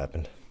might have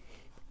happened.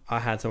 I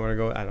had somewhere to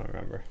go. I don't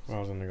remember where I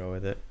was gonna go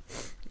with it.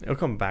 It'll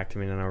come back to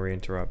me and then I'll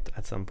re-interrupt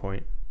at some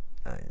point.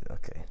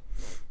 Okay.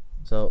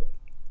 So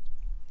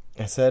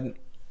I said,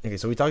 okay,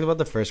 so we talked about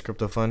the first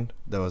crypto fund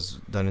that was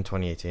done in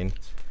 2018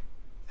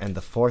 and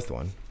the fourth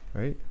one,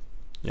 right?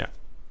 Yeah.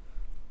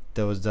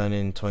 That was done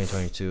in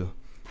 2022.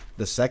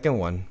 The second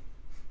one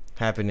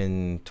happened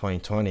in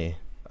 2020,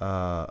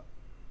 where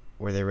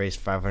they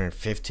raised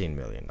 $515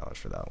 million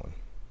for that one.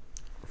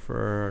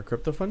 For a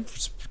crypto fund?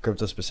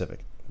 Crypto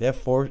specific. They have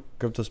 4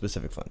 crypto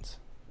specific funds.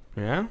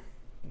 Yeah?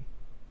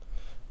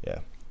 Yeah.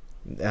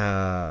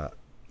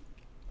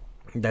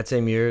 That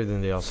same year,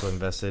 then they also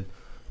invested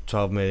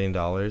 $12 million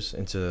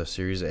into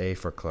Series A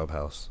for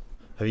Clubhouse.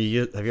 Have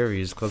you ever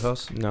used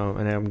Clubhouse? No,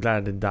 and I'm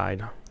glad it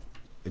died.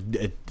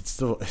 It's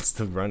still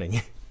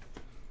running.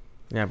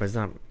 Yeah, but it's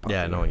not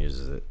popular. Yeah, no one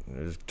uses it.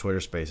 Twitter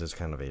Spaces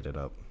kind of ate it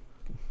up.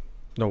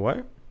 No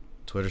what?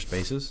 Twitter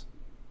Spaces?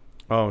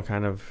 Oh,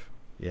 kind of.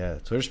 Yeah,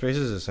 Twitter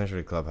Spaces is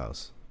essentially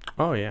Clubhouse.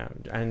 Oh yeah,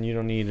 and you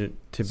don't need it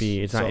to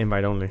be. It's not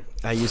invite only.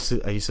 I used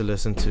to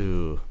listen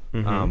to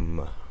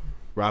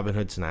Robin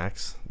Hood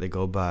Snacks. They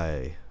go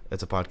by.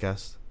 It's a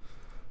podcast.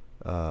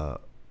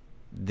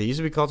 They used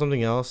to be called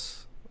something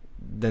else.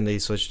 Then they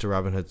switched to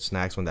Robin Hood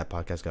Snacks when that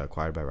podcast got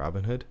acquired by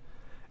Robin Hood,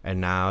 and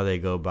now they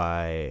go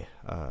by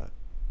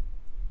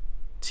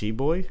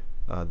T-Boy,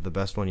 the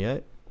best one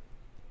yet.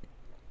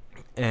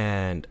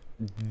 And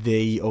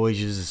they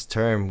always use this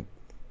term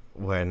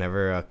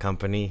whenever a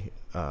company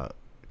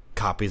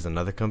copies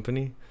another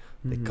company.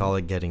 They call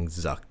it getting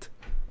zucked,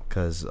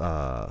 because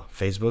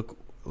Facebook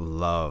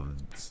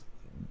loves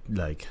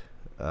like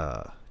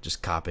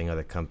just copying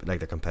other like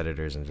their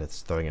competitors and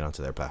just throwing it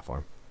onto their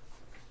platform.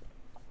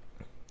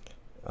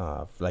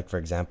 Like for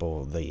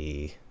example,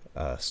 the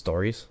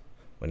stories.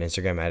 When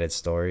Instagram added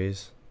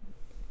stories,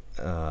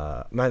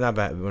 not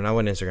bad. When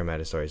Instagram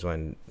added stories,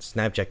 when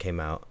Snapchat came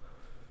out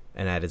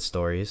and added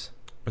stories.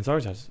 It's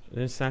always has.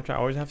 Did Snapchat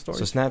always have stories?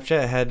 So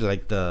Snapchat had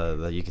like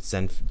the you could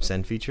send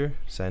feature,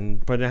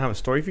 but they have a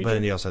story feature. But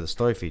then they also had the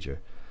story feature.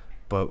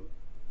 But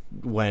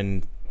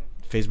when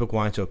Facebook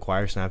wanted to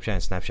acquire Snapchat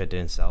and Snapchat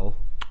didn't sell,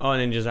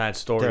 and then just add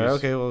stories. They're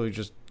okay, well, we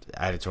just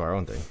add it to our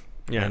own thing.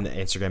 Yeah. And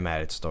Instagram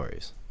added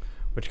stories,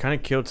 which kind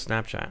of killed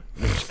Snapchat.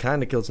 Which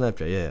kind of killed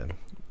Snapchat, yeah.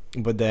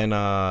 But then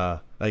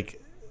like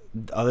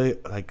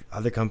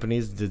other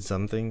companies did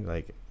something,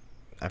 like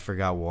I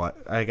forgot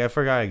what. I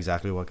forgot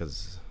exactly what,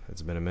 because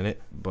it's been a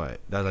minute.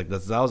 But that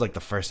was like the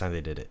first time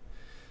they did it.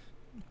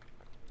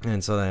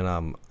 And so then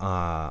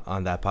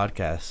on that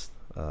podcast,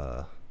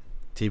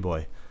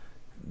 T-Boy,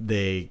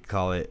 they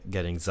call it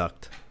getting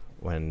zucked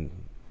when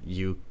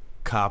you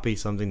copy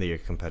something that your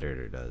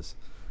competitor does.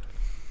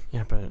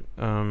 Yeah, but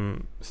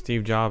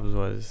Steve Jobs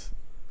was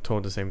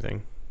told the same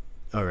thing.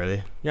 Oh,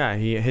 really? Yeah,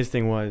 his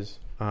thing was,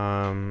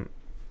 I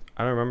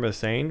don't remember the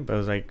saying, but it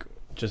was like,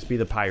 just be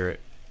the pirate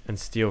and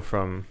steal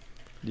from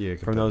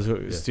from those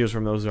who steals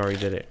from those who already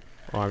did it.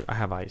 Oh, I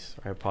have ice.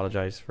 I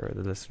apologize for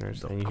the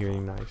listeners. And you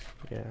hearing nice.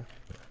 Yeah.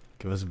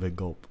 Give us a big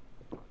gulp.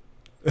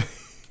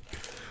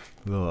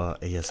 Little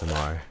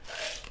ASMR.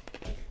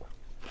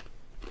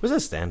 What does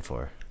that stand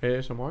for?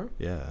 ASMR?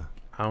 Yeah.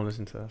 I don't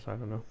listen to that, so I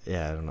don't know.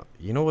 Yeah, I don't know.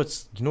 You know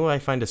what I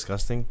find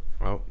disgusting?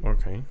 Oh,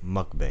 okay.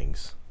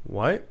 Mukbangs.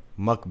 What?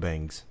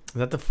 Mukbangs. Is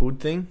that the food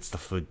thing? It's the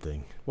food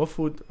thing. What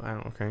food? I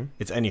don't. Okay.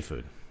 It's any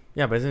food.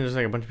 Yeah, but isn't it just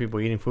like a bunch of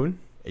people eating food?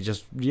 It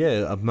just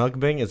a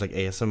mukbang is like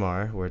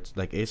ASMR, where it's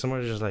like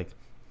ASMR is just like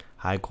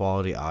high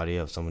quality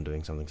audio of someone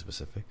doing something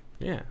specific.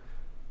 Yeah.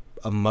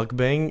 A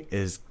mukbang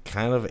is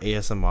kind of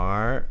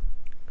ASMR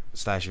 /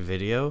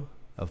 video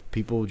of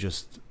people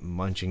just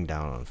munching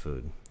down on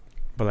food.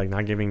 But like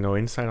not giving no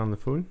insight on the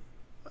food?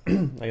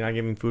 Like not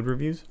giving food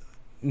reviews?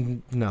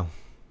 No.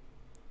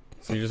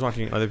 So you're just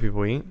watching other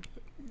people eat?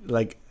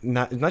 Like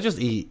not just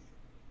eat.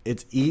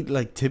 It's eat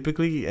like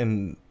typically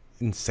an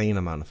insane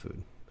amount of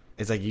food.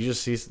 It's like you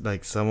just see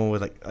like someone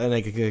with like an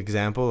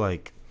example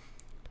like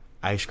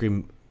ice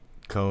cream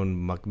cone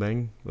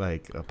mukbang,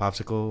 like a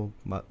popsicle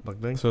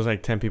mukbang. So it's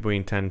like 10 people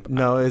eating 10.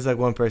 No, it's like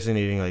one person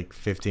eating like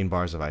 15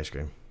 bars of ice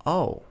cream.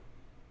 Oh.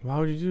 Why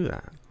would you do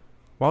that?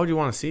 Why would you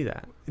want to see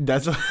that?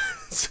 That's what.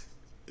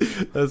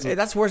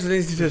 That's worse than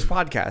listening to this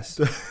podcast.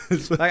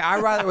 Like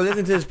I'd rather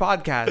listen to this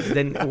podcast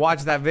than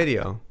watch that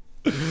video.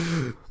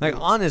 Like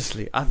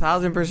honestly,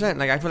 1,000%.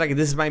 Like I feel like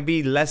this might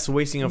be less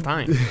wasting of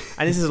time,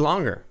 and this is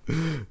longer.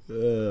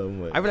 Oh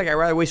my I feel like I'd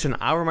rather waste an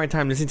hour of my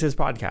time listening to this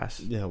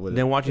podcast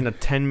than watching a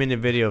 10-minute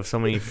video of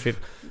somebody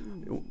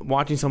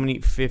watching somebody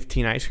eat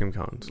 15 ice cream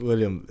cones.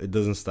 William, it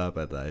doesn't stop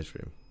at the ice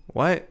cream.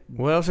 What?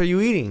 What else are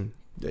you eating?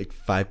 Like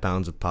 5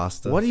 pounds of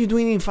pasta. What are you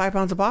doing eating 5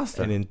 pounds of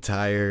pasta?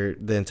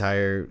 The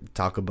entire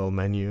Taco Bell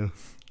menu.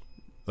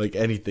 Like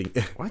anything.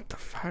 What the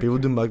fuck? People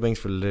do mukbangs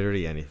for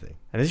literally anything.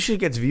 And this shit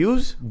gets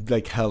views?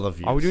 Like hella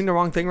views. Are we doing the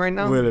wrong thing right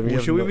now?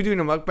 Should we be doing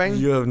a mukbang?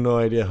 You have no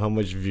idea how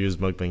much views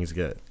mukbangs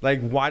get.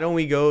 Like, why don't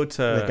we go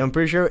to... Like, I'm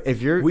pretty sure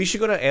if you're... We should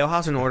go to Ale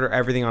House and order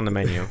everything on the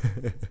menu.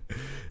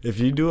 If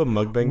you do a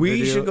mukbang video...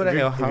 We should go to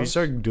Ale House. If you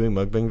start doing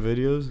mukbang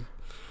videos...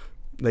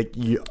 Like,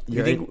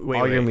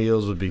 your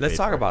meals would be Let's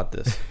talk about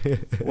this.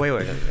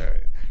 Wait.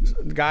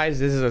 Guys,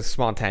 this is a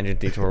small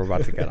tangent detour we're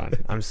about to get on.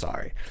 I'm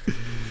sorry.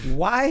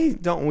 Why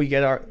don't we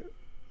get our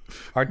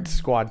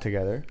squad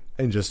together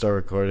and just start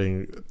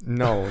recording?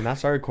 No, not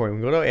start recording.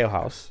 We go to Ale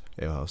House.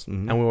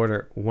 Mm-hmm. And we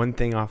order one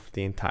thing off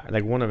the entire,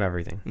 like one of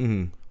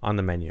everything on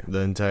the menu.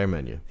 The entire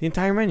menu.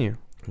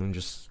 And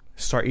just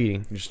start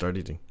eating. Just start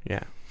eating.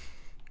 Yeah.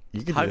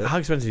 You could do that. How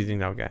expensive do you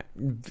think that would get?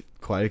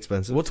 Quite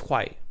expensive. What's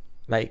quite?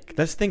 Like,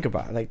 let's think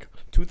about it. Like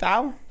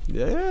 2,000?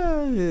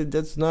 Yeah,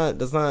 that's not.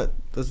 1,000?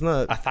 That's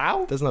not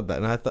bad.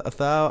 And I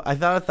thought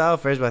 1,000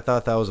 first, but I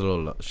thought 1,000 was a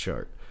little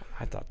short.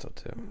 I thought so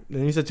too.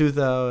 Then you said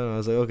 2,000, and I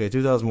was like, okay,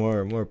 2,000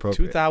 more appropriate.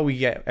 2,000, we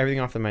get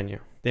everything off the menu.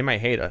 They might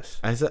hate us.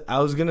 I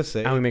was gonna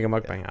say, and we make a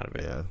mukbang out of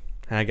it. Yeah,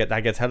 and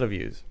that gets hella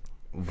views.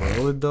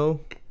 Will it though?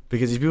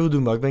 Because these people who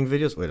do mukbang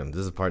videos. Wait a minute,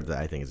 this is the part that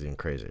I think is even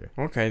crazier.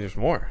 Okay, there's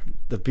more.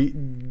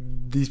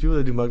 These people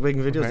that do mukbang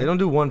videos, they don't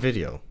do one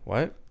video.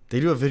 What? They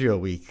do a video a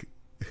week.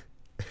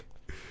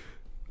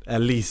 At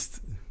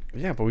least.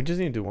 Yeah, but we just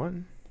need to do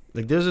one.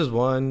 Like, there's this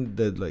one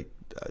that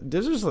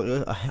there's just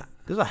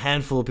there's a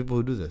handful of people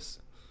who do this.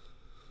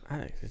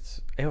 Alex,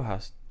 it's Ale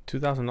House,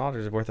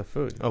 $2,000 worth of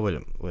food. Oh wait a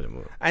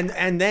minute.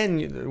 And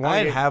then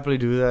I'd happily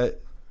do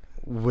that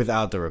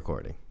without the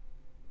recording.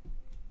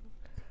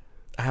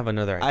 I have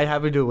another idea. I'd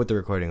happily do it with the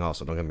recording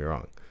also. Don't get me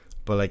wrong,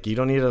 but like you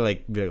don't need to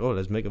like be like, oh,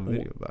 let's make a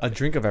video about it. A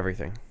drink of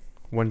everything,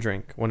 one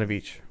drink, one of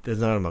each. There's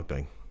not a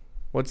mukbang.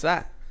 What's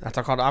that? That's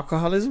called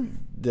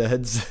alcoholism.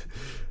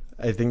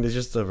 I think there's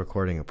just a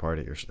recording a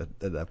party or at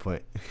that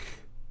point.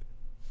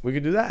 We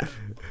could do that.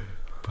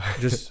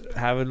 Just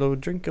have a little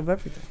drink of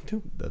everything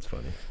too. That's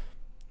funny.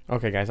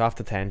 Okay, guys, off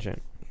the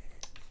tangent.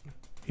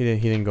 He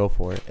didn't go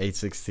for it.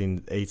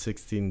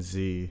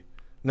 A16Z.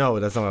 No,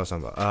 that's not what I was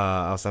talking about.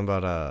 I was talking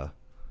about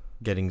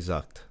getting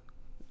zucked.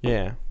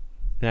 Yeah,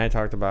 and I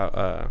talked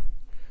about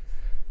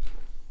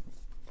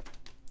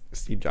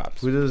Steve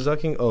Jobs. Who did the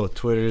zucking? Oh,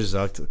 Twitter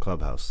zucked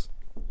Clubhouse.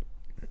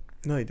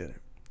 No, he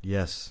didn't.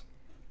 Yes.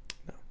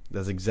 No.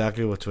 That's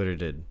exactly what Twitter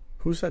did.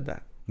 Who said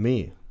that?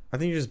 Me. I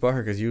think you just bought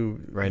her because you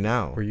right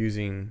now were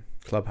using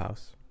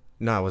Clubhouse.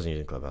 No, I wasn't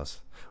using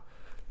Clubhouse.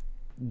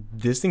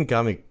 This thing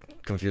got me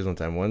confused one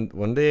time.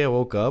 One day I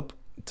woke up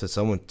to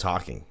someone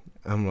talking.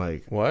 I'm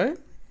like, what?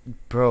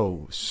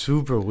 Bro,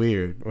 super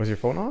weird. Was your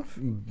phone off?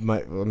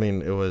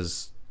 It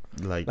was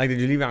like did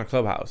you leave it on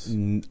Clubhouse?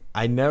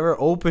 I never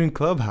opened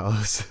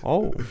Clubhouse.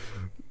 Oh.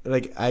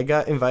 Like, I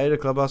got invited to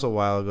Clubhouse a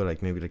while ago,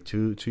 like maybe like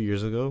two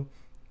years ago.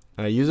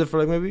 And I used it for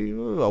like maybe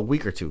a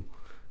week or two.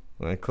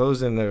 When I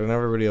closed it, I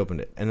never really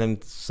opened it. And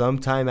then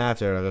sometime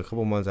after, like a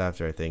couple months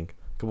after, I think,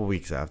 a couple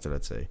weeks after,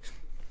 let's say,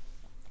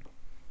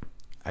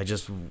 I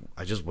just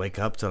wake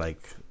up to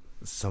like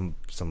some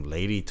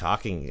lady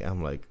talking.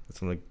 I'm like,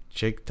 some like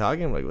chick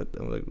talking. I'm like, what?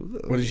 I'm like,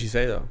 what did she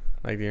say though?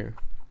 Like,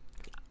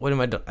 what am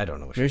I? I don't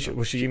know.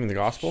 Was she giving the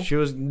gospel? She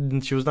was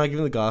not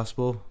giving the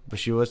gospel, but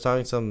she was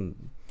talking some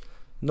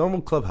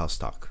normal Clubhouse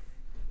talk,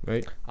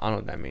 right? I don't know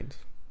what that means.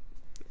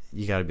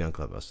 You gotta be on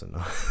Clubhouse to know.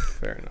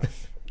 Fair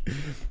enough.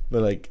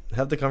 But like,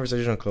 have the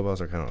conversation on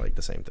Clubhouse are kind of like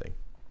the same thing.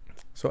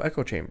 So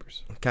echo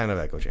chambers. Kind of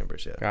echo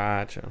chambers, yeah.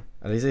 Gotcha.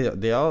 At least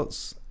they all.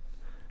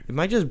 It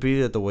might just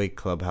be that the way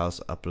Clubhouse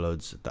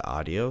uploads the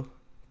audio,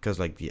 because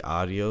like the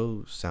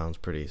audio sounds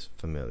pretty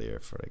familiar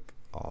for like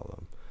all of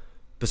them.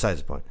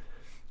 Besides the point,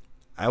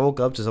 I woke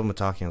up to someone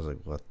talking. I was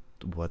like,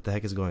 "What the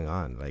heck is going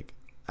on?" Like,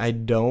 I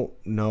don't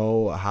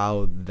know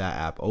how that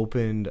app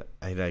opened.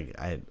 I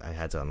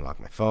had to unlock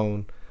my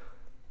phone,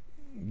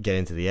 get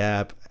into the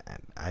app,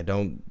 and I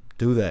don't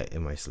do that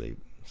in my sleep,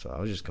 so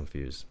I was just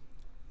confused.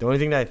 The only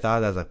thing that I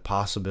thought as a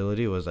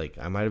possibility was like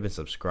I might have been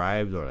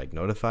subscribed or like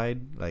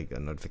notified, like a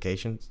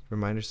notification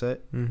reminder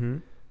set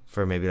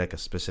for maybe like a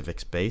specific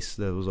space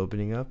that was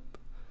opening up,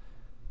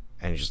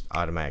 and it just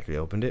automatically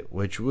opened it,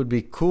 which would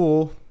be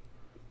cool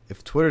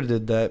if Twitter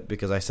did that,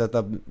 because I set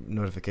up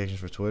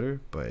notifications for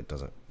Twitter, but it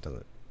doesn't.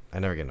 I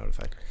never get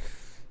notified.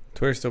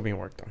 Twitter's still being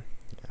worked on.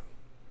 Yeah.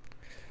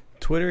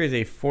 Twitter is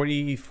a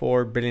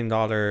 $44 billion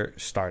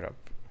startup.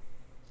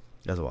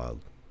 That's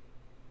wild.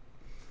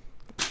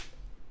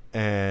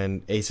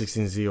 And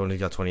a16z only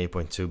got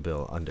 28.2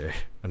 bill under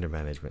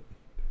management.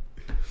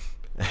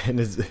 And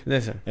it's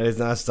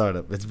not a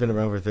startup. It's been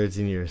around for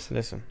 13 years.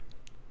 Listen,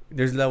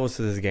 there's levels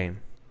to this game.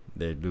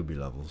 There do be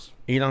levels.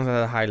 Elon's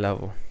at a high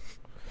level,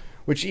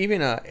 which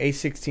even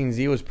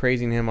a16z was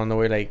praising him on the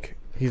way. Like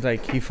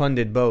he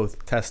funded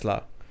both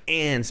Tesla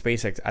and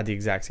SpaceX at the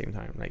exact same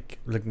time, like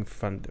looking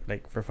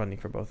for funding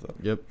for both of them.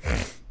 Yep.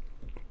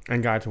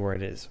 And got to where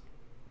it is,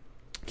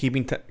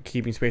 keeping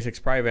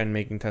SpaceX private and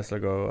making Tesla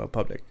go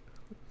public.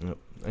 Yep.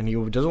 And he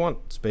doesn't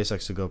want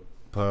SpaceX to go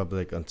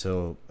public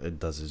until it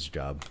does its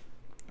job.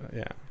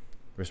 Yeah.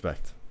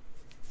 Respect.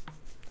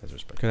 That's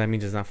respect. Because that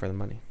means it's not for the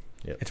money.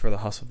 Yep. It's for the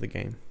hustle of the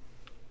game.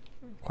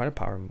 Quite a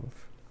power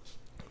move.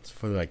 It's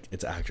for like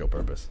its actual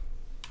purpose.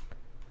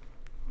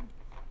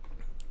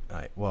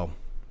 Alright, well,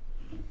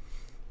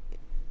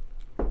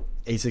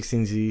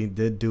 a16z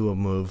did do a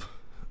move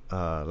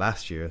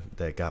last year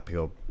that got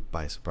people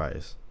by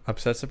surprise.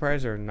 Upset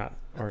surprise or not,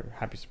 or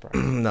happy surprise?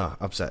 No,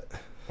 upset.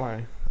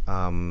 Why?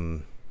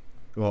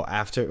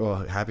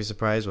 Happy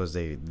surprise was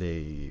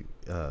they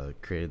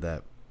created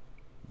that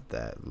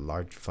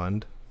large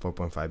fund,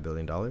 $4.5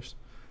 billion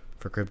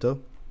for crypto.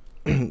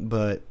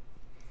 But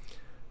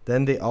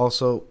then they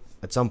also,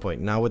 at some point,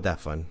 not with that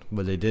fund,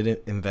 but they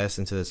did invest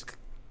into this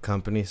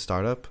company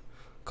startup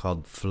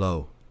called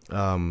Flow,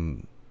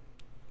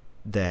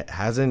 that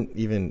hasn't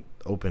even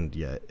opened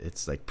yet.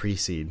 It's like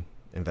pre-seed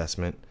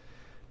investment.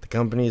 The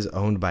company is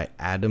owned by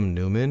Adam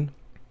Neumann,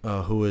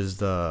 who is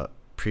the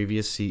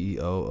previous CEO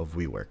of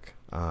WeWork.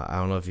 I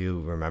don't know if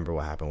you remember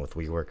what happened with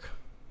WeWork.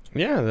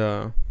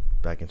 Yeah,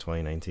 back in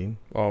 2019.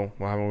 Oh,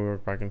 what happened with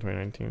WeWork back in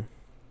 2019?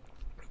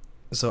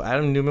 So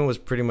Adam Neumann was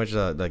pretty much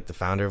like the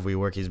founder of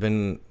WeWork. He's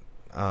been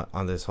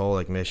on this whole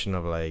like mission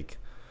of like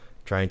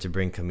trying to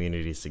bring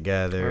communities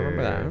together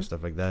and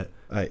stuff like that.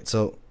 All right,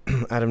 so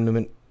Adam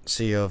Neumann,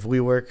 CEO of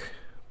WeWork.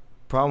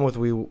 Problem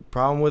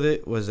with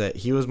it was that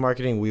he was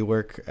marketing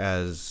WeWork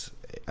as,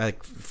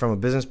 like, from a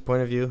business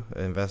point of view,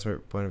 an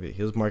investment point of view,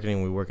 he was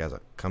marketing WeWork as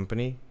a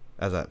company,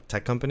 as a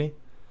tech company.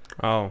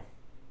 Oh.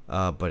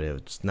 But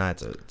it's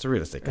not. It's a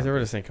real estate company. It's a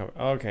real estate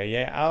company. Okay,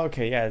 yeah.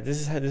 Okay, yeah.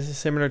 This is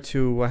similar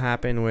to what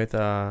happened with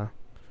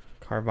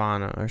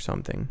Carvana or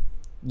something.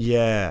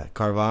 Yeah,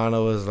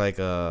 Carvana was like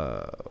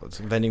it's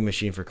a vending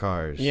machine for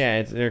cars.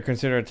 Yeah, they're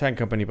considered a tech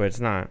company, but it's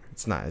not.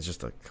 It's not. It's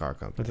just a car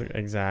company.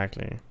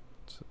 Exactly.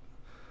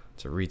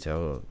 It's a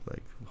retail,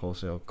 like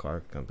wholesale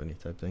car company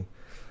type thing.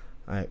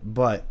 All right,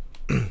 but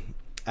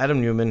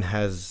Adam Neumann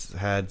has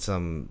had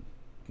some,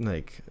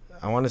 like,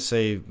 I want to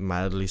say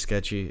mildly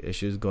sketchy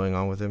issues going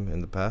on with him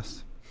in the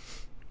past.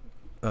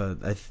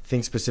 I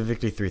think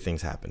specifically 3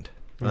 things happened.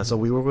 So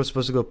WeWork was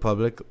supposed to go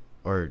public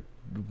or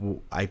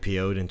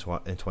IPO'd in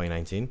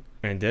 2019.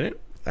 And did it?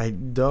 I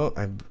don't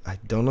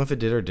know if it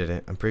did or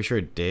didn't. I'm pretty sure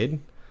it did,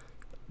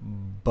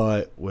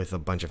 but with a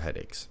bunch of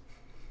headaches.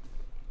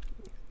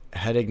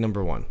 Headache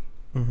number 1.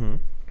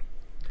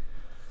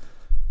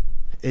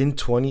 In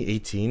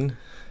 2018,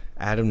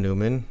 Adam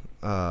Neumann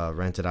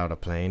rented out a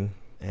plane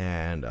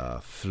and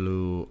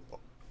flew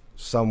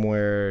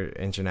somewhere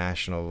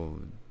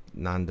international,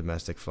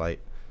 non-domestic flight,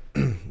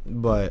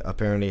 but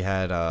apparently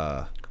had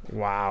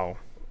Wow.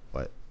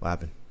 What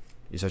happened?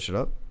 You searched it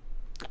up?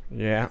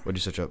 Yeah. What'd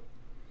you search up?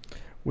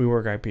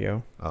 WeWork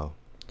IPO. Oh,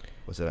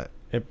 what's it at?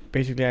 It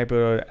basically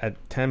IPO'd at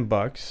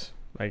 $10,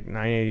 like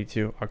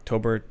 $9.82,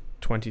 October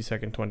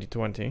 22nd,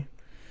 2020.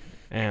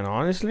 And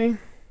honestly,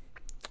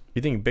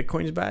 you think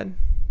Bitcoin's bad?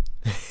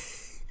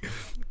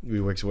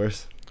 WeWork's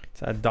worse.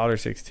 It's at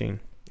 $1.16.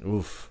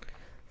 Oof.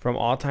 From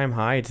all-time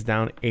high, it's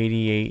down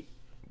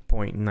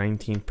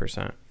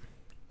 88.19%.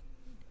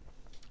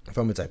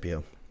 From its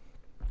IPO.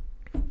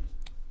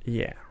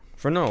 Yeah.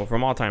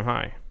 From all-time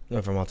high.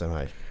 No, from all-time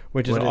high.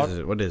 What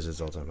is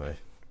its all-time high?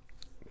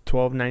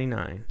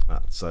 $12.99.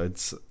 So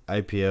its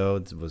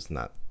IPO was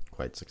not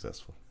quite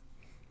successful.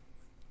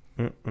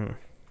 Mm-mm.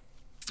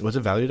 What's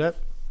it valued at?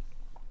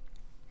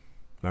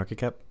 Market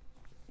cap?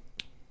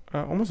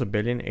 Almost a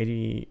billion,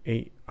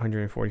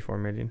 844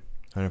 million.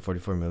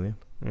 144 million?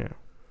 Yeah.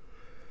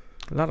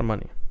 A lot of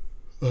money.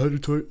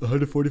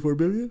 144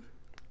 billion?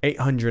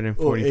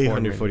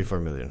 844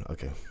 million.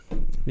 Okay.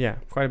 Yeah,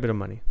 quite a bit of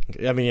money.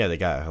 Okay. I mean, yeah, they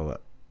got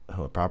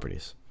hella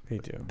properties. They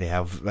do. They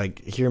have,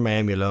 like, here in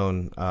Miami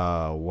alone,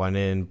 one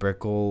in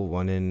Brickell,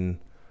 one in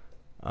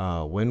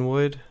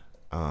Wynwood.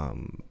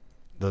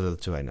 Those are the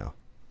two I know.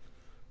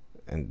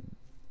 And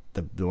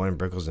the one in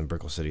Brickell's in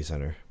Brickell City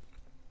Center.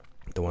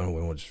 The one in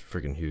Wynwood's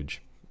freaking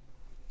huge.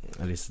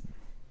 At least.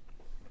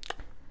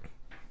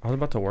 I was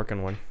about to work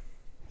on one.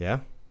 Yeah?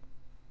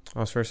 I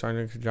was first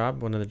starting a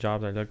job. One of the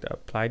jobs I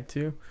applied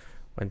to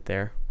went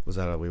there. Was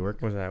that how we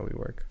work?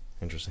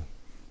 Interesting.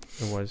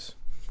 It was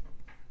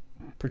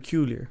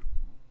peculiar.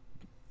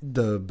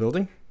 The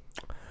building?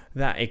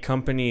 That the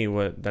company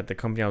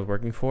I was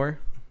working for,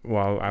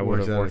 well, I would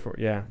have worked for,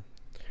 yeah.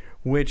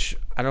 Which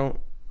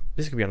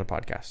this could be on the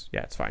podcast.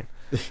 Yeah, it's fine.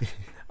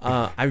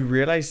 I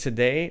realized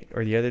today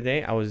or the other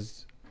day I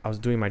was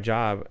doing my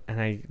job and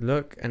I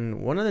look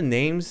and one of the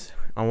names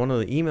on one of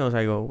the emails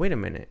I go, wait a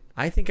minute,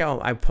 I think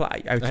I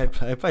applied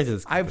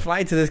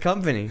to this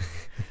company.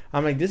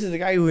 I'm like, this is the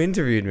guy who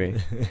interviewed me.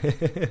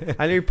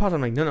 I literally paused.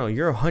 I'm like, no,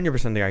 you're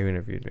 100% the guy who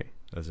interviewed me,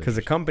 because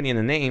the company and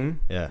the name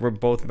were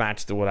both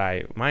matched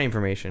to my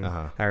information.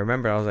 I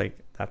remember. I was like,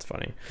 that's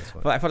funny.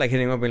 But I felt like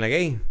hitting him up being like,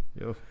 hey,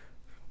 yo,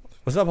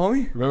 what's up,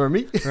 homie? Remember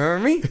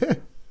me?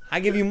 I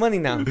give you money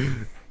now.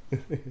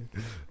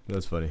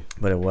 That's funny.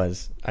 But it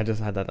was. I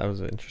just had that. That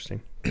was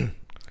interesting. All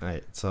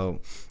right.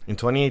 So in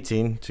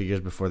 2018, 2 years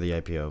before the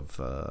IPO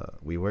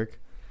of WeWork,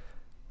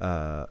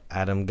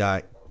 Adam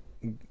got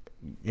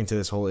into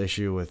this whole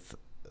issue with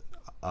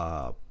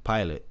a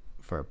pilot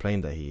for a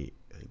plane that he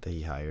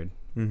hired.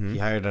 Mm-hmm. He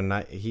hired a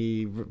night.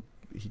 He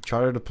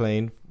chartered a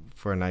plane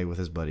for a night with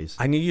his buddies.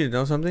 I need you to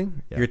know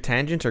something. Yeah. Your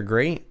tangents are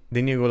great.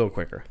 They need to go a little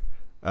quicker.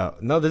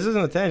 No, this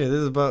isn't a tangent.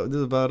 This is about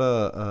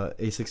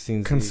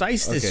a16z.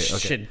 Concise this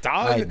shit,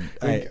 dog.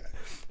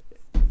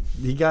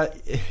 He got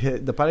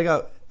the pilot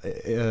got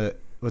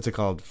what's it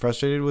called?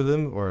 Frustrated with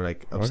him or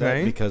like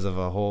upset because of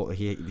a whole.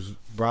 He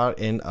brought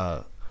in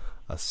a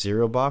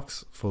cereal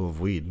box full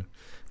of weed.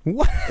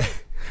 What?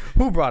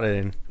 Who brought it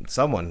in?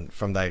 Someone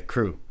from that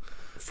crew.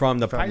 From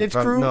the pilot's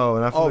crew? No,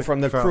 not from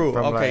the crew.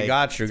 From okay,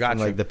 got you. From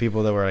like the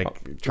people that were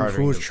like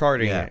chartering. Who was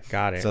chartering it?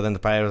 Got it. So then the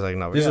pilot was like,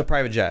 "No, this is a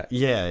private jet."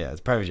 Yeah,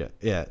 it's a private jet.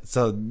 Yeah.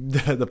 So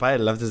the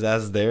pilot left his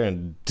ass there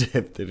and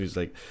dipped. And he's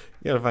like,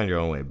 "You gotta find your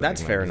own way back."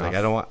 That's fair enough.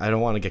 Like, I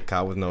don't want to get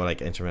caught with no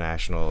like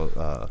international.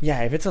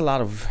 Yeah, if it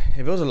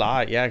was a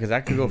lot, yeah, because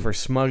that could go for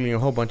smuggling, a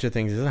whole bunch of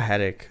things. It's a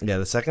headache. Yeah,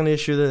 the second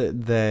issue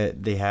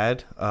that they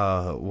had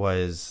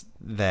was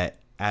that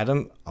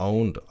Adam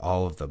owned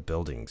all of the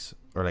buildings,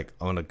 or like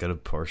owned a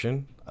good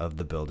portion of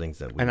the buildings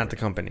that we and not the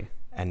company.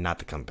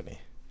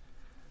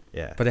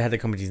 Yeah, but they had the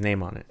company's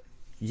name on it.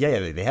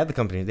 Yeah, they had the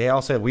company. They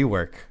all said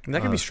WeWork. And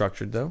that could be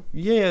structured though.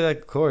 Yeah,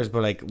 of course.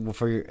 But like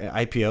for your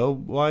IPO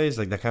wise,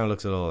 like that kind of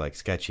looks a little like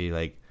sketchy.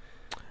 Like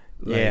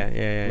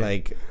yeah.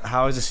 Like,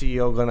 how is the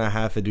CEO gonna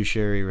have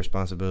fiduciary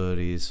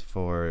responsibilities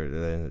for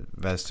the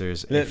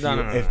investors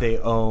if they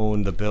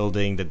own the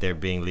building that they're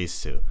being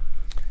leased to?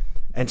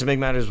 And to make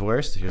matters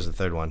worse, here's the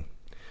third one.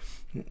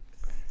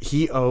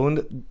 He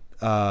owned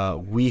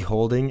We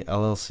Holding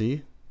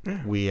LLC,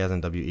 We as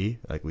in WE,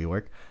 like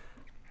WeWork,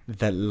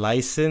 that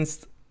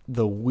licensed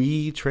the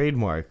We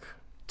trademark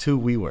to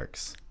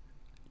WeWorks.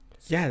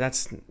 Yeah,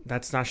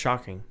 that's not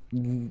shocking.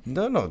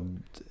 No,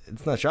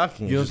 it's not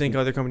shocking. You don't think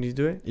other companies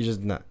do it? It's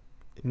just not.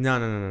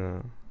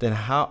 No. Then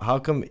how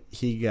come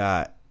he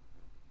got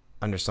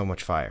under so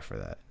much fire for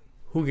that?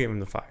 Who gave him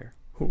the fire?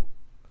 Who?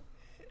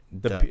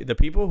 The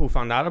people who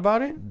found out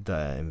about it?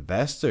 The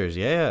investors,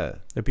 yeah.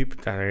 The people,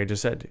 like I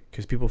just said,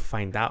 because people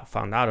found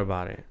out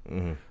about it.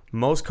 Mm-hmm.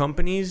 Most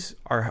companies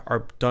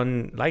are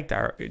done like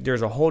that.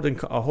 There's a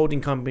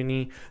holding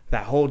company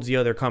that holds the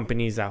other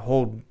companies that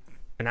hold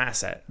an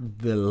asset.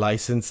 The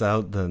license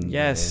out the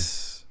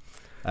yes.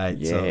 Right,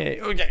 yeah. So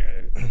okay.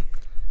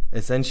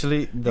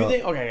 Essentially,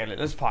 okay.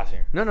 Let's pause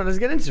here. No. Let's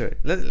get into it.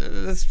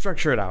 Let's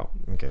structure it out.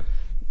 Okay.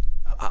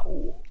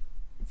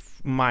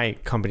 My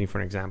company, for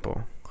an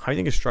example. How do you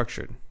think it's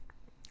structured?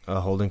 A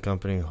holding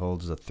company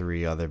holds the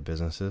 3 other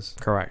businesses.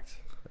 Correct.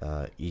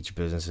 Each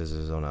business is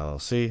his own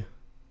LLC.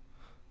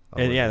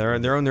 And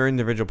they're on their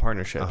individual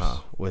partnerships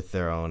with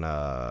their own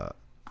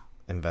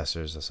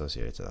investors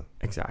associated to them.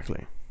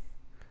 Exactly.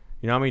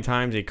 You know how many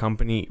times a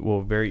company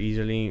will very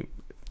easily,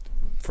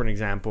 for an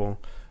example,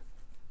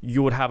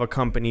 you would have a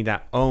company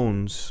that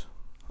owns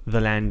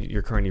the land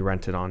you're currently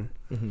rented on,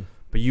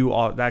 but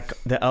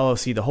the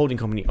LLC, the holding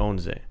company,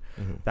 owns it.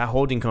 Mm-hmm. That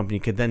holding company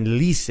could then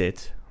lease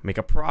it, make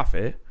a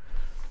profit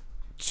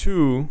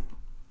to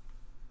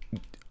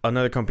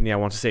another company, I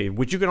want to say,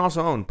 which you can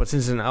also own, but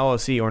since it's an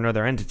LLC or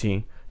another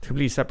entity, it's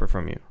completely separate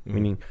from you. Mm-hmm.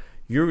 Meaning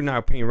you're now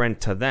paying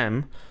rent to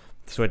them,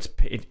 so it's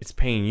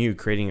paying you,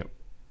 creating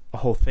a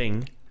whole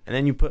thing, and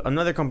then you put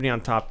another company on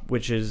top,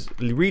 which is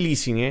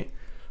releasing it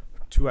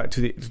to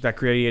that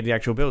created the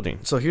actual building.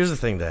 So here's the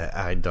thing that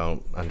I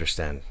don't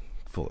understand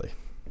fully.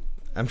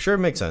 I'm sure it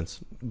makes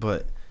sense,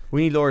 but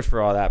We need lawyers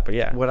for all that, but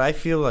yeah. what I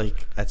feel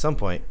like at some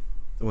point,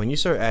 when you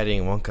start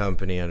adding one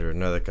company under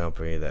another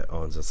company that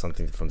owns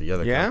something from the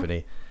other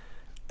company,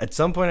 at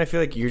some point I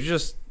feel like you're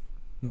just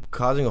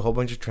causing a whole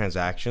bunch of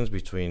transactions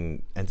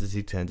between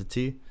entity to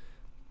entity.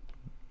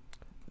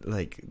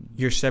 Like,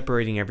 You're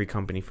separating every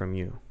company from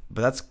you.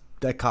 but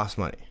that costs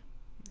money.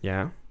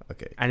 Yeah.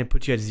 Okay. And it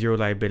puts you at zero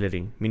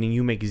liability, meaning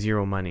you make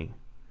zero money.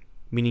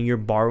 Meaning you're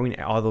borrowing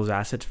all those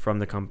assets from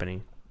the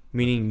company.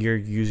 Meaning you're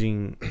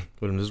using...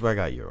 William, this is why I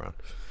got you around.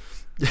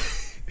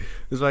 This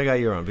is why I got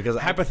you around. Because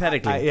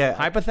hypothetically.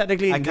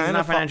 Hypothetically, this is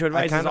not financial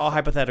advice. This is all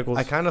hypotheticals.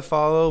 I kind of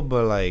follow,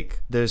 but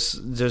like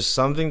there's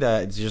something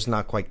that's just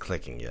not quite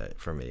clicking yet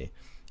for me.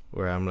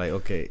 Where I'm like,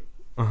 okay.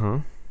 Uh-huh.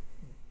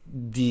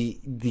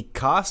 The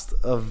cost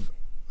of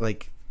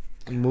like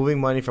moving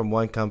money from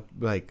one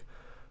company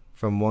to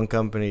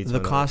The another.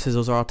 cost is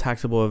those are all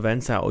taxable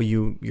events that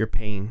you're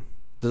paying.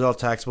 Those are all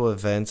taxable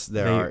events.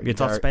 It's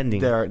all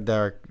spending.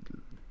 They're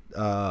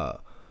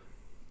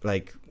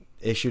like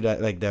issued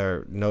at like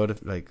they're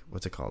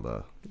what's it called?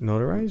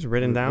 Notarized,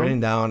 written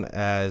down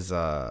as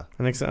a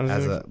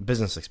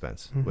business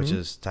expense, which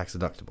is tax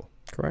deductible.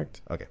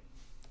 Correct. Okay,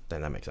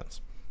 then that makes sense.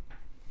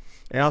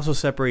 It also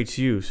separates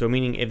you. So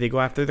meaning if they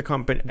go after the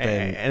company,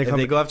 If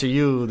they go after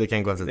you, they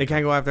can't go after. They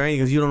can't go after anything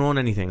because you don't own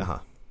anything.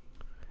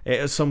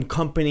 Some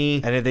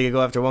company, and if they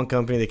go after one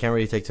company, they can't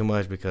really take too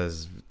much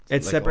because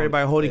it's separated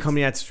by a holding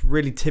company that's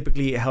really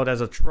typipally held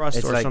as a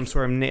trust or some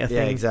sort of thing.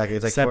 Yeah, exactly.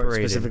 It's like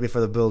specifically for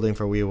the building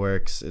for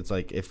WeWorks. It's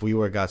like if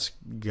WeWork got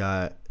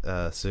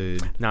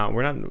sued. No,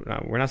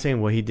 we're not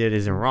saying what he did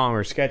isn't wrong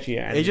or sketchy.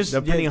 It just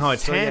depending on how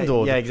it's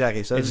handled. Yeah,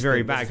 exactly. So it's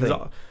very bad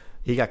because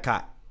he got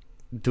caught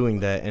doing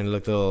that and it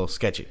looked a little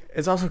sketchy.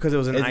 It's also because it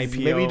was an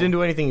IPO. Maybe he didn't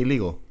do anything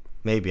illegal.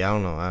 Maybe, I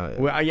don't know.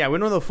 We don't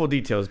know the full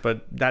details,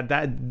 but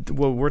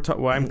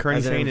what I'm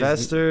currently saying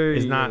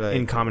is not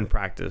in common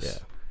practice. Yeah.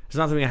 It's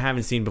not something I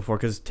haven't seen before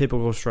because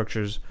typical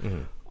structures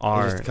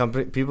are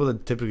people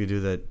that typically do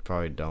that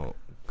probably don't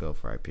go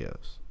for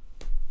IPOs.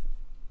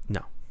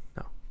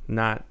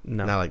 Not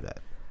like that.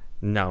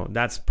 No,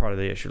 that's part of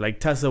the issue.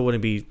 Like Tesla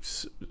wouldn't be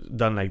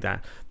done like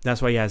that.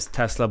 That's why he has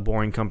Tesla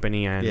Boring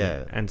Company and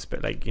they're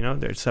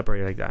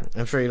separated like that.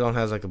 I'm sure Elon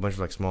has like a bunch of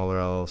like smaller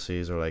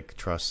LLCs or like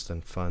trusts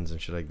and funds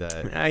and shit like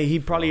that. He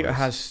probably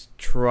has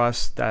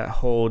trusts that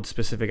hold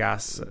specific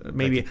assets.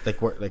 Maybe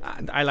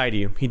I lied to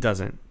you. He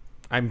doesn't.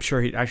 I'm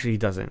sure he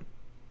doesn't.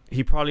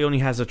 He probably only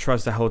has a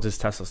trust that holds his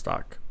Tesla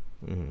stock.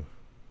 Mm-hmm.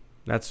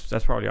 That's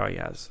probably all he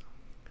has.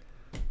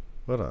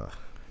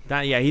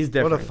 He's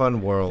different. What a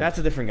fun world. That's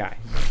a different guy.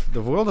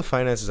 The world of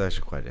finance is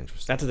actually quite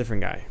interesting. That's a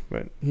different guy,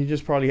 but he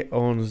just probably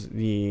owns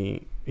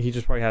he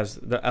just probably has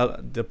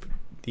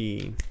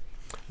the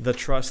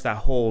trust that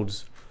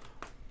holds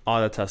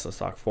all the Tesla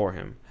stock for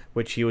him,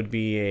 which he would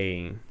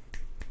be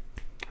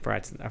I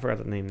forgot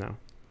the name now.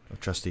 A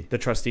trustee. The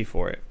trustee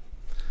for it.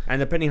 And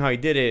depending how he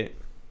did it,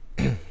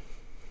 I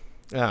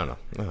don't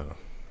know.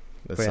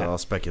 That's all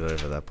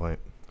speculative at that point.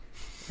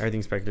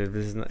 Everything's speculative.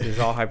 This is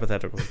all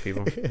hypotheticals,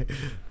 people. This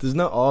is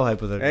not all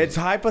hypotheticals. It's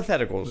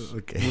hypotheticals.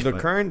 Okay. The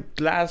current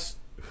last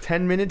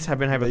 10 minutes have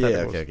been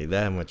hypotheticals. Yeah, okay.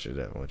 That much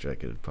I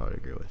could probably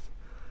agree with.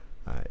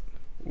 All right.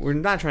 We're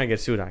not trying to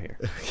get sued out here.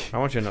 I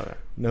want you to know that.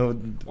 No.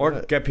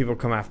 Or get people to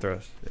come after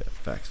us. Yeah,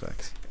 facts.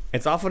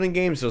 It's all fun and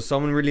games, so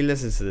someone really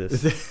listens to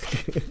this.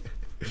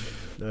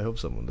 I hope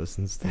someone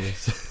listens to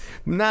this.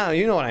 No,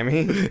 you know what I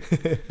mean.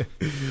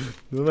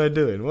 What am I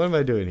doing? What am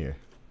I doing here?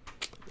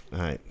 All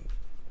right.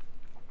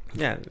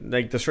 Yeah,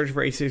 like the structure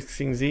for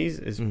a16z's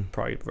is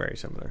probably very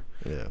similar.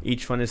 Yeah.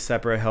 Each fund is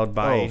separate, held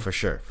by... Oh, for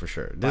sure.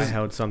 By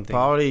held something.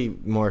 Probably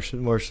more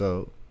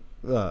so.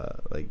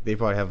 Like, they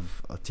probably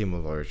have a team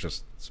of lawyers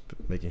just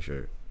making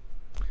sure.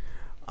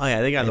 Oh, yeah,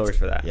 they got lawyers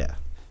for that. Yeah.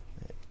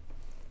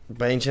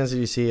 By any chance, did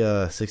you see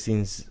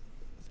a16z's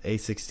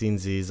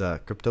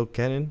crypto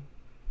cannon?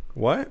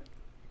 What?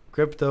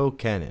 Crypto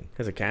cannon.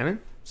 Has a cannon?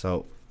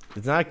 So,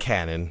 it's not a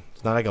cannon.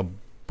 It's not like a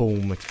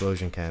boom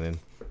explosion cannon.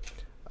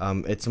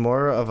 It's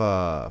more of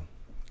a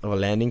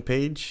landing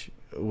page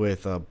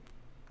with a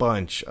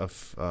bunch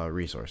of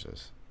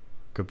resources,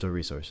 crypto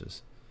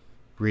resources,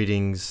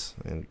 readings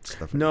and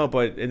stuff. No,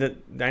 but I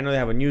know they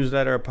have a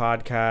newsletter, a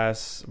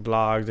podcast,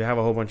 blogs. They have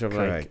a whole bunch of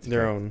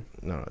their own.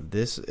 No,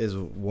 this is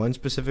one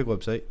specific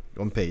website,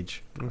 one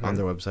page on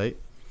their website.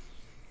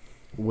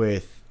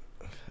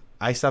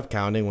 I stopped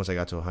counting once I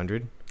got to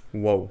 100.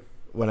 Whoa!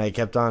 When I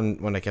kept on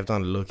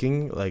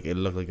looking, like it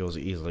looked like it was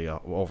easily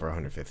over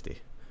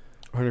 150.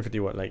 150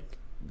 what, like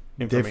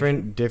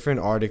different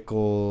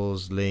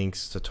articles,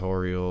 links,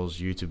 tutorials,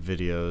 YouTube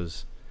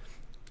videos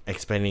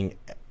explaining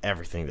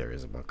everything there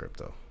is about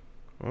crypto.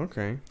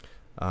 Okay.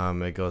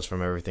 It goes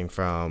from everything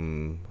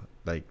from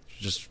like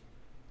just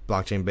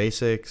blockchain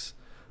basics,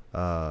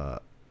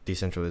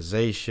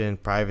 decentralization,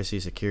 privacy,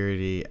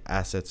 security,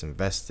 assets,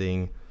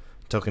 investing,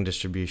 token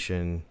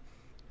distribution,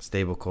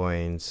 stable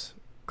coins,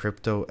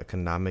 crypto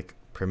economic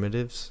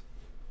primitives,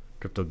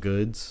 crypto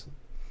goods.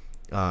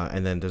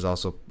 And then there's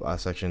also a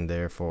section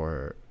there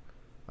for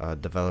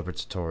developer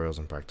tutorials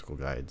and practical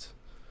guides.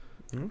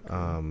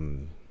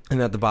 And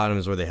at the bottom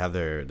is where they have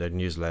their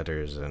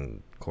newsletters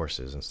and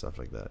courses and stuff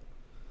like that.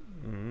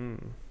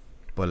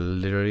 But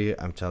literally,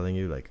 I'm telling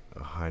you, like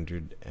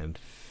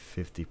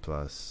 150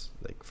 plus,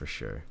 like for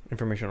sure.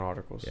 Information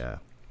articles. Yeah.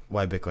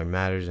 Why Bitcoin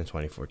matters in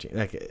 2014.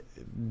 Like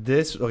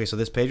this. Okay, so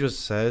this page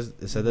said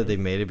that they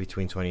made it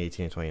between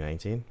 2018 and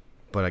 2019,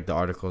 but like the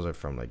articles are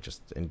from like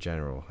just in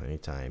general,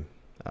 anytime.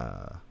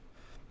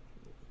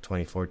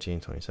 2014,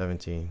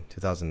 2017,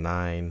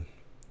 2009,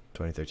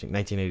 2013,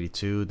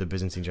 1982, the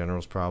Byzantine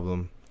generals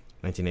problem.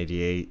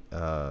 1988,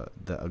 the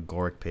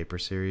Agoric paper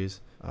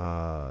series.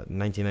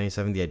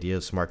 1997, the idea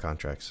of smart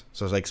contracts.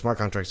 So it's like smart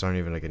contracts aren't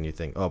even like a new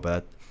thing. Oh,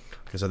 but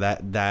so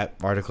that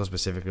article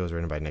specifically was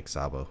written by Nick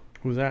Szabo.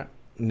 Who's that?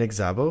 Nick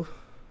Szabo,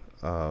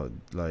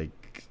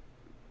 like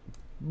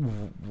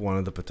one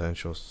of the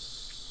potential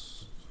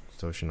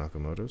Satoshi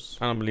Nakamoto's.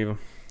 I don't believe him.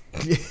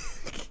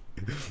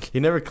 He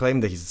never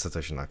claimed that he's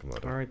Satoshi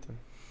Nakamoto. All right then.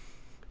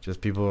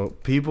 Just people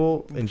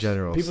in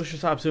general. People should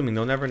stop assuming.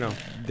 They'll never know.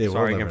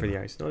 Sorry again for the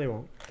ice. No, they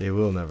won't. They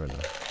will never know.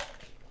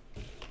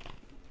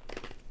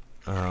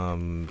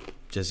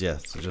 Just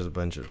a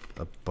bunch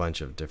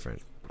of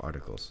different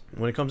articles.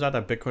 When it comes out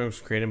that Bitcoin was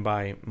created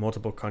by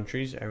multiple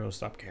countries, everyone will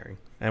stop caring,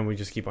 and we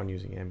just keep on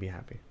using it and be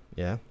happy.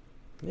 Yeah.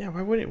 Yeah.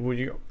 Why wouldn't? Would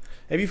you?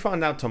 If you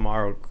found out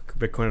tomorrow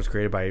Bitcoin was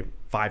created by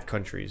 5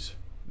 countries,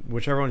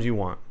 whichever ones you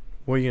want,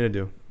 what are you gonna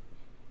do?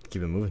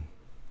 Keep it moving.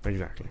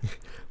 Exactly.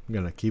 I'm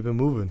gonna keep it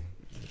moving.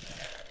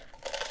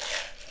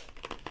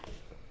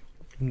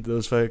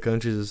 Those 5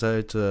 countries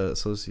decided to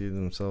associate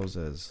themselves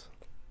as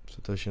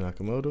Satoshi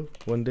Nakamoto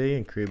one day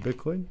and create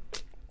Bitcoin.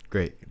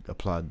 Great,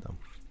 applaud them.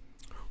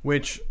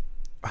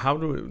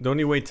 The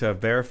only way to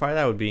verify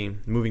that would be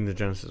moving the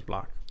Genesis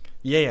block.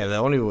 Yeah. The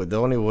only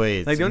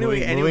way. Like the only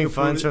way moving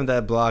funds from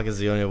that block is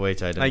the only way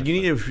to identify. Like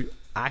you need to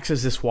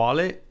access this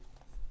wallet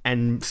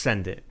and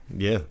send it.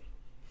 Yeah.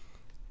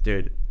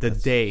 Dude,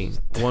 day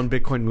one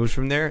Bitcoin moves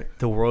from there,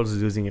 the world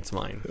is losing its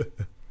mind.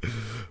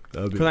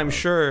 Because I'm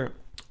sure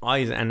all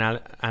these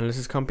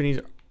analysis companies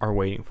are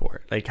waiting for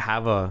it. Like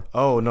have a...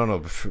 Oh,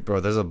 no, bro.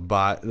 There's a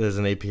bot. There's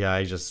an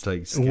API just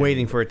like...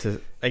 waiting for it to...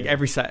 Like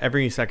every second.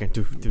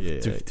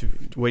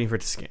 Waiting for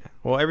it to scan.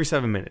 Well, every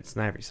 7 minutes.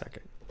 Not every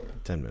second.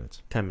 10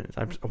 minutes. 10 minutes.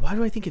 Why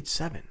do I think it's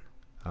 7?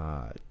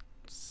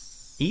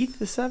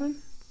 ETH is 7?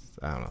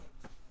 I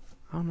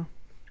don't know.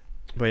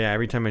 But yeah,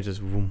 every time I just...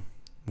 Vroom,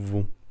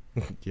 vroom.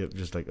 Yep,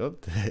 just like, oh,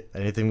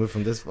 anything move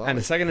from this far? And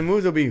the second it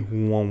moves, it'll be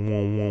wong,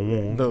 wong, wong,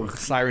 wong. No,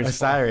 sirens.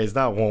 Sirens,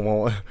 not wong,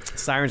 wong.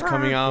 Sirens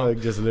coming out. Like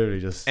just literally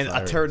just. And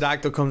sirens. a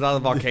pterodactyl comes out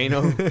of the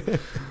volcano.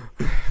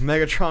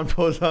 Megatron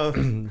pulls up.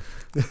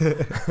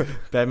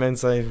 Batman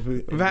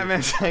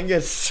sign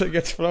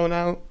gets flown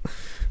out.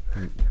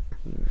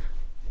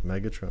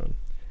 Megatron.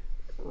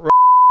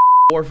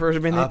 War first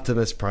minute.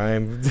 Optimus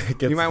Prime.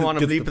 You might want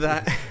to bleep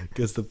that.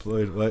 Gets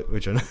deployed. What?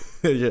 Which one?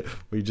 Yeah,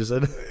 what you just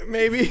said?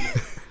 Maybe.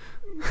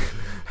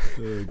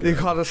 They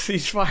call it a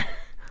ceasefire.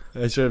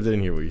 I sure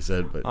didn't hear what you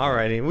said, but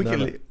alrighty,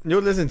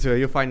 you'll listen to it.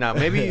 You'll find out.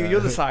 Maybe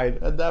you'll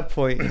decide at that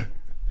point.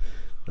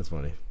 That's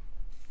funny.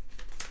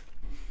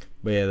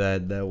 But yeah,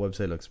 that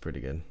website looks pretty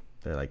good.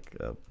 They're like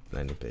a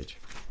landing page.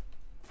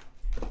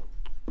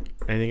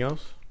 Anything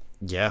else?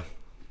 Yeah.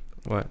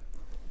 What?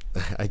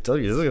 I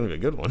told you this is gonna be a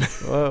good one.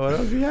 What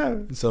else do you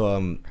have?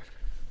 So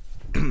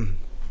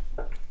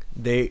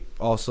they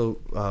also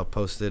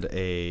posted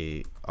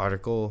a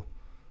article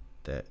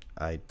that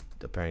I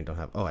apparently don't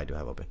have. Oh, I do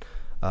have open.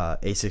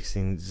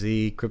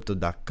 a16z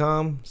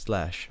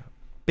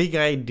crypto.com/big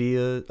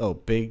idea. Oh,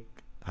 big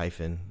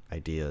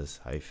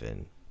ideas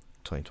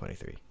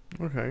 2023.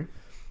 Okay.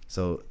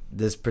 So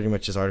this pretty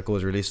much this article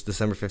was released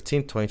December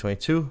 15th,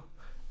 2022.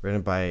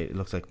 Written by, it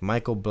looks like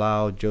Michael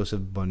Blau,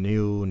 Joseph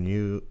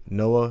Boniu,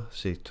 Noah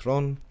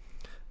Citron,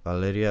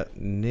 Valeria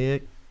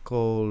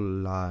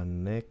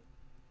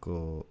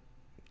Nicolaneko.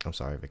 I'm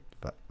sorry,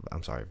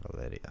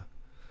 Valeria.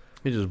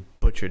 You just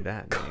butchered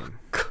that name.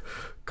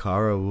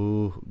 Kara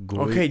Wu.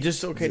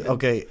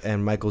 Okay,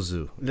 and Michael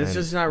Zhu. Let's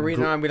just not read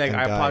now and be like,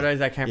 I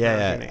apologize, I can't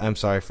pronounce your name. I'm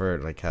sorry for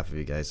like half of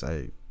you guys.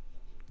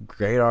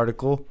 Great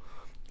article.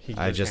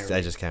 I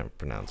just can't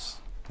pronounce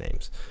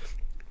names.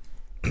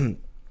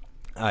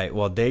 All right.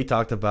 Well, they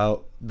talked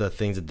about the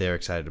things that they're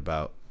excited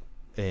about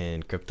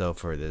in crypto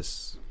for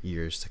this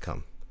years to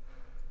come.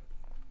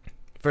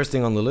 First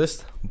thing on the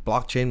list: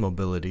 blockchain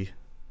mobility.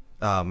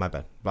 My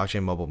bad.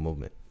 Blockchain mobile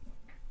movement.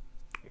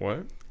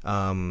 What?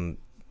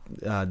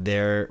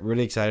 They're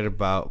really excited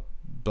about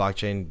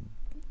blockchain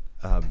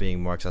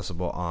being more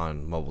accessible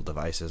on mobile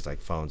devices like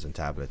phones and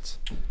tablets.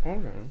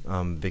 Okay.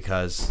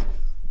 Because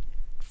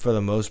for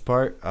the most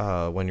part,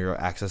 when you're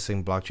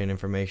accessing blockchain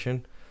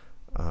information,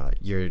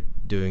 you're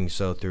doing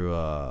so through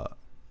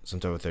some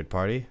type of third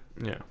party.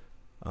 Yeah.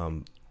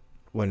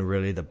 When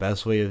really the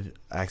best way of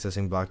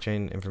accessing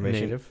blockchain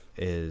information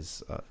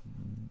is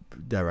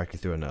directly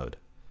through a node,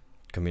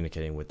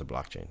 communicating with the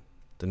blockchain.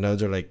 The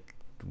nodes are like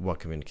what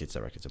communicates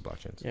directly to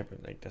blockchains. Yeah,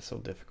 but like that's so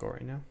difficult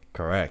right now.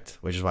 Correct,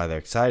 which is why they're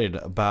excited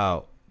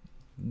about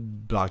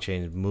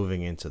blockchains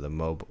moving into the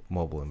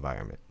mobile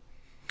environment.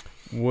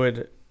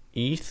 Would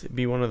ETH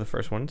be one of the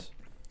first ones.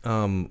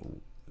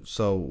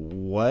 So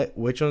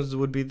which ones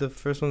would be the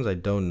first ones? I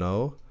don't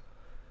know.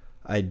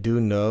 I do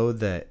know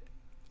that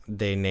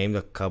they named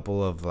a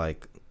couple of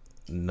like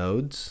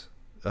nodes.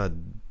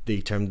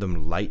 They termed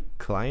them light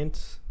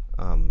clients.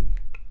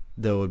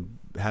 That would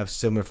have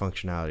similar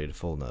functionality to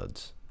full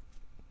nodes.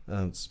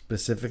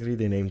 Specifically,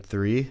 they named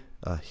 3: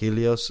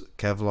 Helios,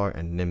 Kevlar,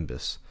 and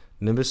Nimbus.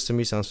 Nimbus to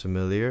me sounds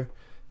familiar,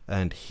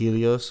 and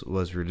Helios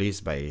was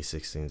released by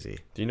a16z.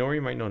 Do you know where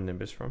you might know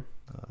Nimbus from?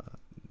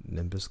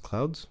 Nimbus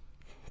clouds.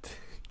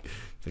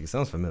 Like, it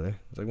sounds familiar.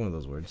 It's like one of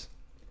those words.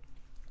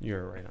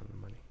 You're right on the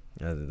money.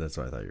 Yeah, that's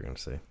what I thought you were gonna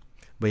say.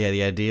 But yeah,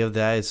 the idea of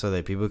that is so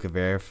that people could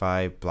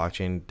verify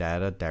blockchain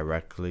data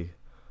directly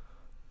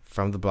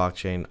from the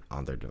blockchain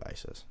on their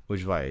devices,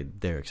 which is why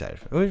they're excited.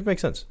 Which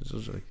makes sense. It's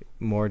just like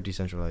more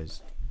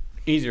decentralized,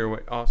 easier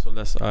way. Also,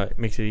 less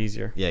makes it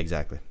easier. Yeah,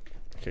 exactly.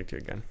 Kicked you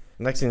again.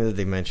 Next thing that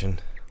they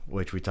mentioned,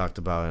 which we talked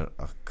about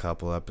a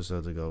couple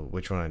episodes ago,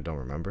 which one I don't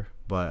remember,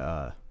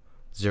 but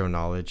zero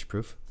knowledge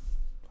proof.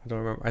 I don't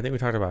remember. I think we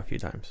talked about it a few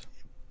times.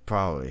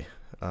 Probably,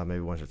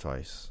 maybe once or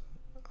twice.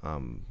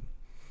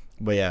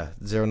 But yeah,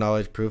 zero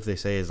knowledge proof, they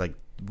say, is like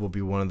will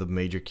be one of the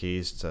major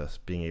keys to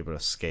being able to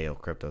scale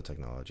crypto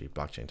technology,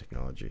 blockchain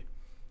technology.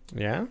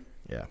 Yeah.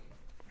 Yeah.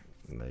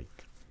 Like,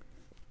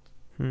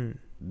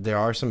 there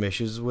are some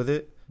issues with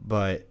it,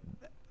 but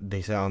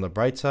they say on the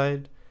bright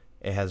side,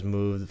 it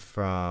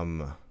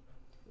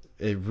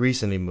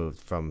recently moved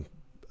from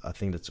a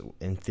thing that's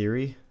in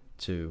theory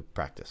to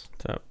practice.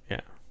 So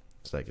yeah,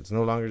 it's like it's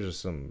no longer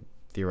just some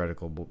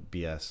theoretical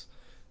BS.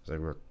 It's like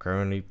we're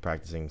currently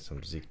practicing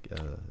some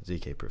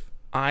ZK proof.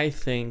 I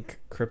think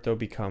crypto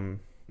become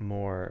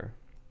more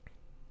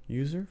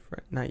we'll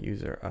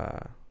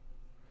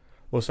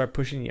start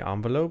pushing the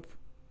envelope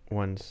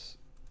once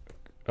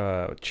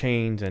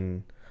chains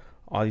and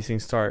all these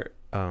things start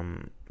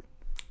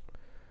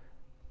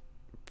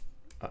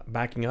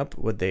backing up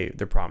what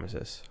their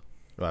promises.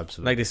 Oh,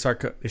 absolutely. Like they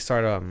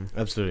start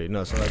absolutely.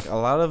 No, so like a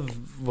lot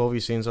of what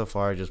we've seen so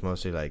far are just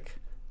mostly like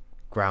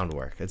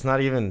groundwork. It's not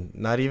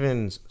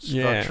even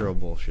structural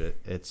bullshit.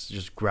 It's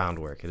just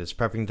groundwork. It is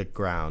prepping the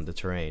ground, the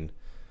terrain,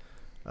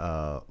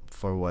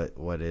 for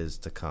what is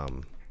to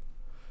come.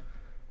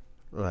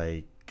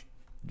 Like,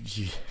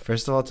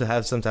 first of all, to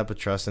have some type of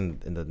trust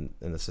in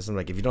the system.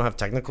 Like, if you don't have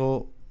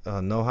technical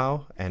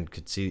know-how and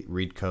could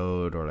read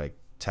code or like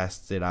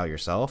test it out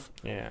yourself,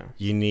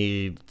 you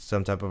need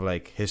some type of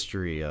like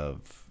history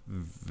of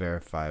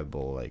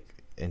verifiable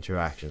like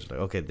interactions. Like,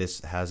 okay,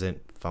 this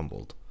hasn't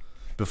fumbled,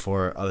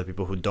 before other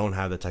people who don't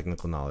have the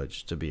technical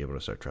knowledge to be able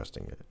to start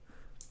trusting it.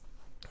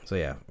 So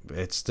yeah,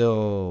 it's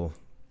still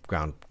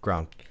ground.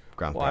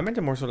 Well, I meant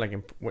it more so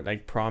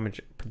like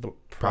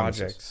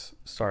projects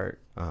start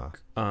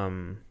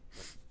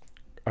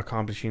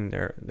accomplishing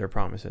their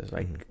promises,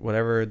 like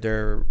whatever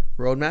their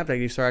roadmap, like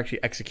you start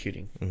actually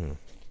executing.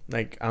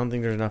 Like, I don't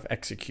think there's enough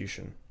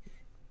execution.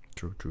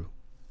 True.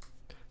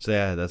 So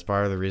yeah, that's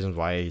part of the reasons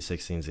why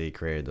a16z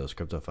created those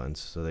crypto funds,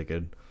 so they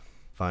could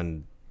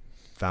fund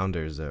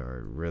founders that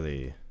are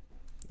really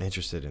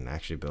interested in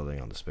actually building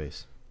on the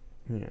space.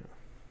 Yeah.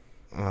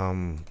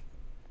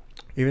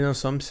 Even though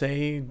some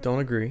say don't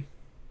agree,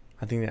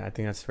 I think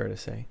that's fair to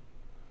say.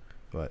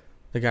 What?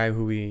 The guy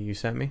who you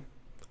sent me.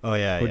 Oh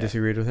yeah. Who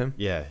disagreed with him.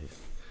 Yeah.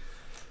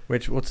 I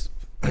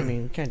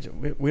mean,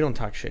 we don't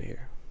talk shit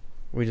here.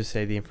 We just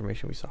say the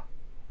information we saw.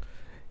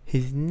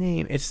 His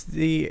name, it's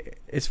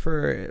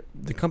for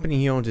the company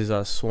he owns is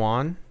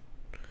Swan.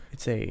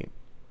 It's a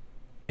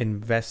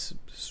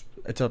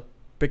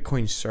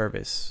Bitcoin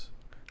service.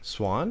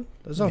 Swan?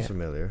 That sounds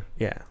familiar.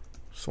 Yeah,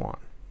 Swan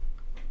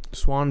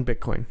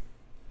Bitcoin.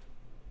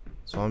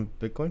 Swan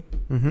Bitcoin?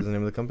 Mm-hmm. Is the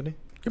name of the company?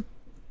 Yep.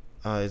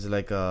 Is it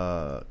like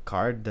a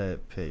card that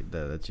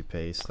lets you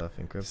pay stuff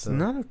in crypto? It's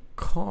not a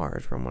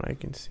card from what I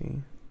can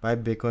see. Buy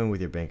Bitcoin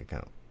with your bank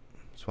account.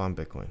 Swan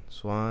Bitcoin.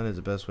 Swan is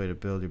the best way to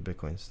build your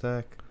Bitcoin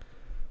stack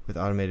with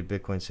automated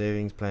Bitcoin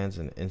savings plans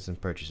and instant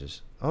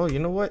purchases. Oh, you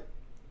know what?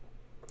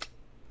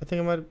 I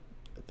think I might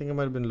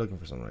have been looking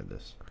for something like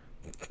this.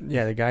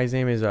 Yeah, the guy's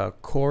name is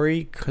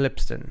Corey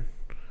Clipston.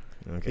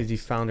 Okay. He's the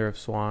founder of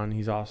Swan.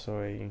 He's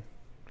also a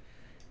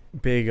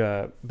big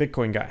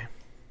Bitcoin guy.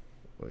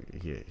 Well,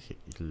 he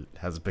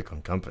has a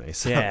Bitcoin company.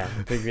 So. Yeah,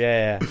 but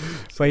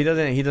he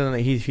doesn't.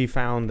 He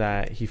finds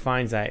that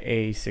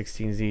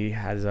a16z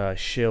has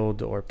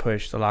shilled or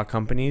pushed a lot of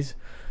companies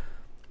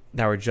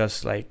that were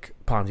just like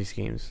Ponzi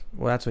schemes.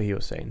 Well, that's what he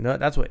was saying. No,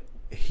 that's what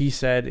he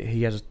said.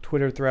 He has a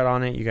Twitter thread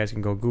on it. You guys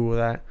can go Google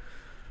that.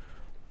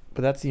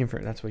 But that's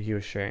that's what he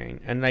was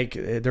sharing. And like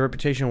the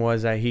reputation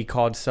was that he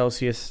called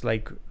Celsius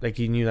like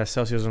he knew that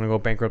Celsius was gonna go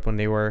bankrupt when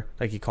they were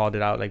like he called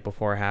it out like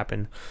before it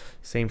happened.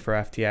 Same for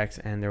FTX,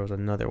 and there was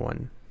another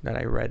one that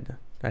I read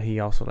that he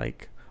also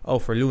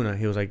for Luna,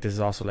 he was like, this is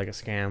also like a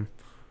scam.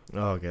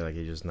 Oh, okay, like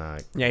he just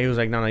not. Yeah, he was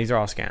like, no, these are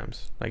all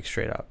scams, like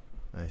straight up.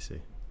 I see.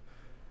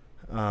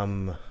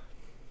 So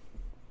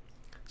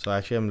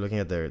actually, I'm looking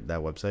at that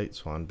website,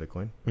 Swan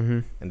Bitcoin,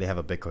 and they have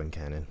a Bitcoin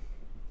cannon.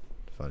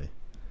 Funny.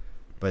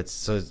 But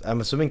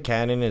I'm assuming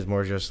canon is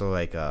more just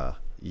like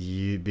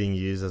you being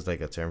used as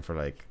like a term for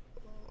like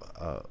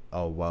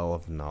a well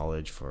of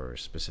knowledge for a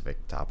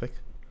specific topic.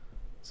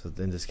 So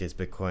in this case,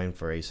 Bitcoin.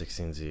 For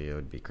a16z, it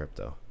would be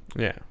crypto.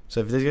 Yeah. So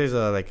if this guy's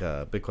like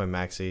a Bitcoin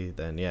maxi,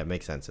 then yeah, it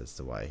makes sense as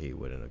to why he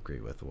wouldn't agree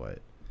with what.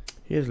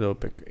 He is a little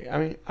bit. I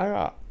mean,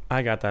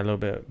 I got that little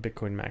bit of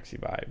Bitcoin maxi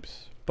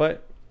vibes,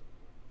 but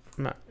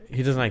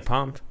he doesn't like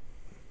pomp.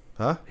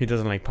 Huh? He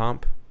doesn't like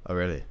pomp. Oh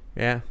really?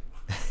 Yeah.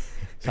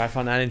 So I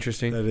found that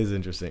interesting. That is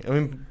interesting. I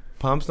mean,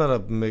 Pomp's not a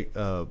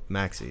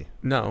maxi.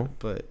 No,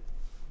 but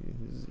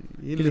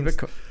he's a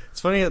Bitcoin. It's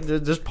funny.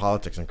 There's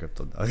politics in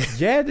crypto, dog.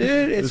 Yeah,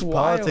 dude, it's there's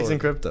wild. politics in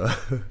crypto.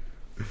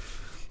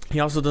 He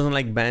also doesn't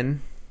like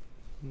Ben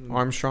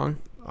Armstrong.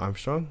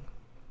 Armstrong?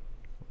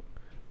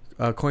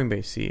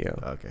 Coinbase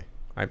CEO. Okay.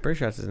 I'm pretty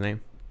sure that's his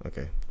name.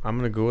 Okay. I'm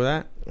gonna Google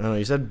that. I don't know.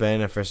 You said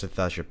Ben at first. I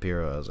thought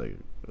Shapiro. I was like,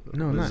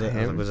 no, not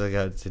him. What's that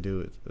got to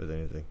do with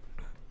anything?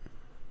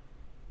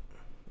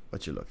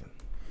 What you looking?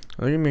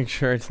 Let me make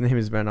sure its name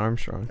is Ben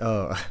Armstrong.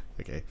 Oh,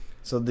 okay.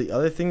 So the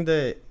other thing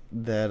that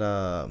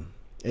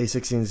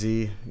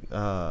a16z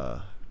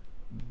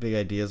big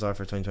ideas are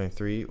for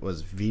 2023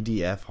 was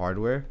VDF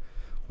hardware,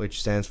 which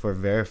stands for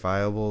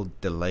verifiable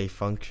delay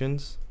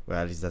functions. Well,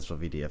 at least that's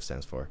what VDF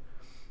stands for.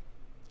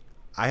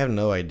 I have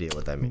no idea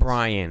what that means.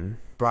 Brian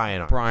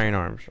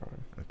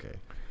Armstrong. Okay.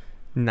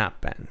 Not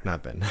Ben.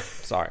 Not Ben.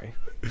 Sorry.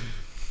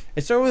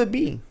 It started with a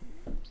B.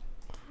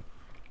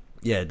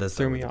 Yeah, it does.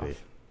 Threw me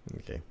off.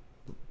 Okay.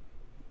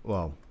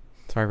 Well,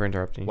 sorry for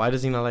interrupting. Why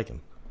does he not like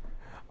him?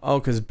 Oh,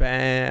 because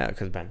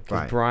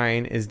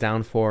Brian is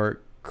down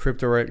for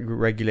crypto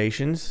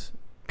regulations,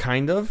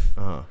 kind of.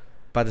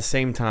 But at the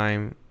same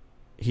time,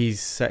 he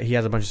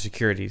has a bunch of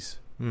securities.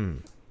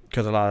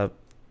 Because a lot of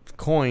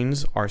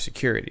coins are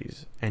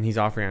securities, and he's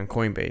offering on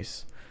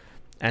Coinbase.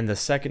 And the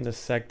second the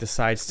SEC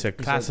decides to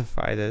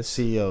classify this,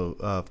 CEO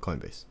of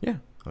Coinbase. Yeah.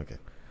 Okay.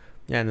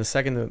 Yeah, and the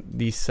second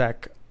the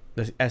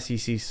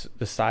SEC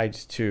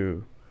decides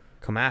to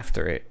come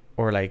after it,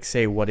 or like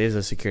say what is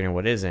a security and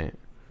what isn't,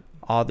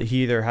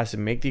 he either has to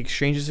make the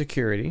exchange a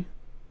security,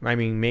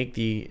 make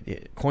the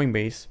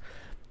Coinbase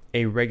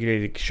a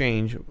regulated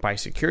exchange by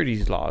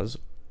securities laws,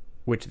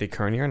 which they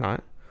currently are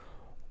not,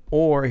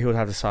 or he would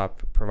have to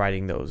stop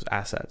providing those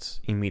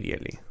assets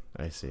immediately.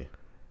 I see.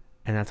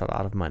 And that's a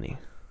lot of money.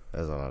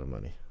 That's a lot of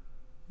money.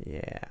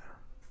 Yeah.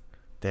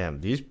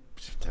 Damn, these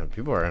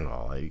people are in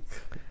all like.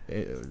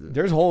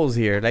 There's holes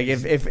here. Like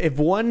if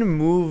one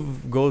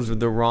move goes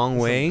the wrong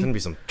way, there's gonna be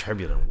some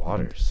turbulent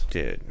waters,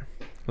 dude.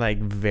 Like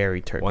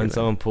very turbulent. When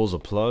someone pulls a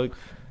plug,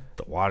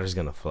 the water's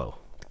gonna flow.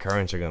 The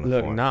currents are gonna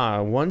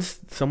flow. Once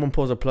someone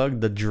pulls a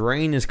plug, the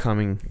drain is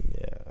coming.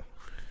 Yeah.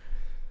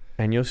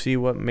 And you'll see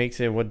what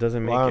makes it, what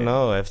doesn't make it. I don't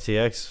know.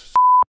 FTX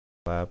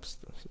collapsed,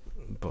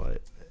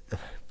 but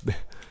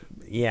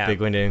yeah,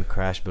 Bitcoin didn't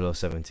crash below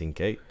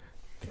 17K.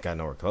 It got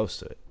nowhere close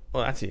to it.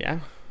 Well, that's it. Yeah.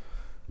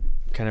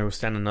 Can I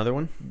withstand another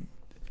one?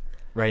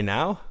 Right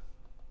now?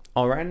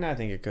 Oh, right now I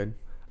think it could.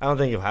 I don't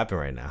think it'll happen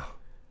right now.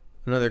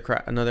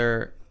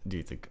 Another. Do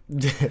you think?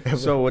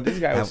 So what this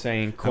guy was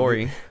saying,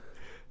 Corey.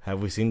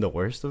 Have we seen the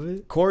worst of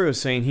it? Corey was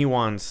saying he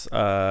wants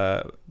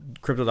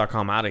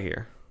Crypto.com out of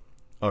here.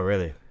 Oh,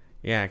 really?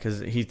 Yeah,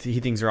 because he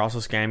thinks they're also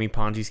scammy,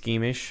 Ponzi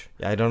scheme-ish.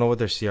 Yeah, I don't know what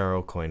their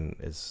CRO coin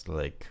is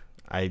like.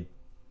 I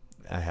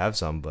have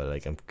some, but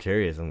like I'm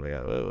curious. I'm like,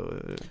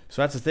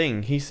 So that's the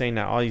thing. He's saying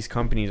that all these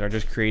companies are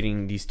just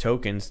creating these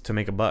tokens to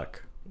make a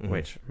buck,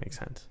 which makes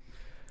sense.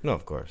 No,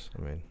 of course.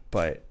 I mean,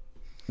 but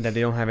that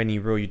they don't have any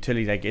real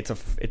utility. Like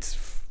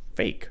it's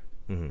fake.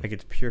 Like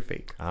it's pure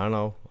fake. I don't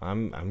know.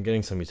 I'm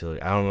getting some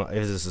utility. I don't know.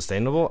 Is it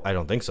sustainable? I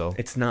don't think so.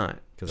 It's not.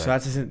 So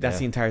that's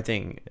the entire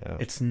thing. Yeah.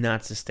 It's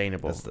not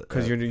sustainable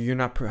because you're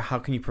not. How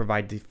can you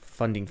provide the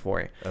funding for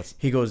it?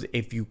 He goes,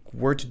 if you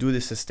were to do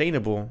this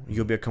sustainable,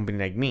 you'll be a company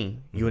like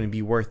me. You wouldn't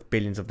be worth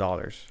billions of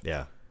dollars.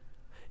 Yeah,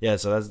 yeah.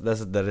 So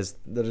that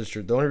is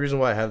true. The only reason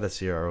why I have the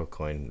CRO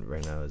coin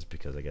right now is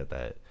because I get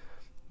that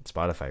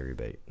Spotify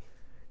rebate.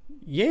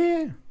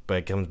 Yeah, but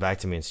it comes back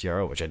to me in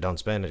CRO, which I don't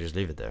spend. I just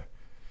leave it there.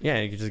 Yeah,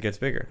 it just gets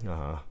bigger.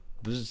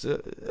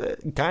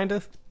 Kind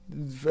of.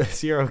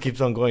 CRO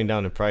keeps on going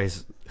down in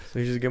price. So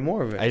you just get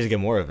more of it. I just get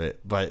more of it,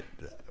 but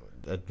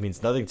that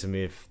means nothing to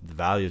me if the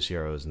value of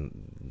CRO is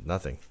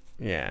nothing.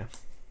 Yeah.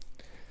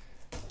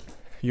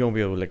 You won't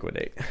be able to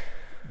liquidate.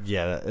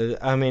 Yeah,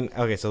 I mean,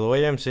 okay, so the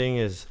way I'm seeing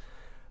is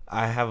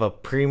I have a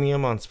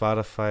premium on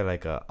Spotify,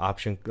 like a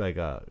option, like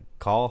a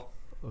call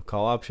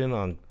option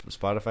on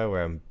Spotify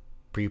where I'm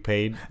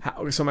prepaid.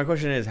 So my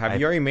question is, have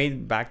you already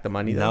made back the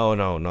money though?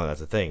 No, that's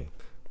the thing.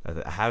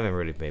 I haven't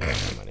really made back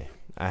the money.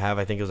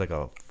 I think it was like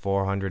a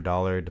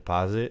 $400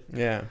 deposit.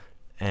 Yeah.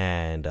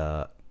 And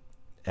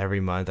every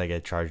month I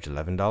get charged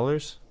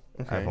 $11.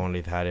 Okay. I've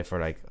only had it for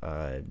like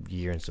a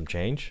year and some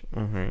change.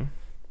 Mm-hmm.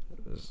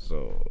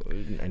 So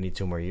I need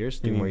 2 more years,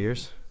 3 more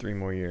years. 3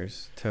 more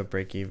years to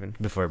break even.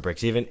 Before it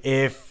breaks even,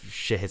 if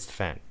shit hits the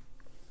fan.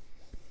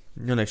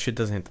 No, like shit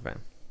doesn't hit the fan.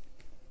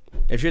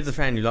 If shit hits the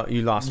fan,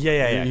 you lost.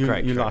 Yeah.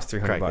 Correct. You lost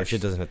 $300. If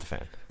shit doesn't hit the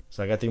fan.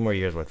 So I got 3 more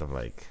years worth of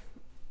like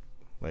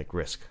like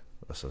risk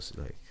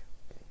associated. Like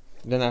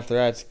Then after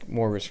that, it's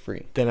more risk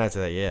free. then after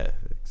that, yeah,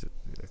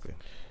 exactly.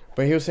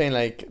 But he was saying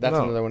like that's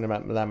No. another one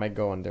that might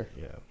go under.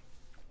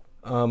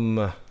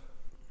 Yeah.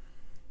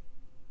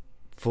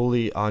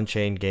 Fully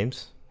on-chain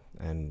games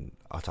and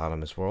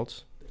autonomous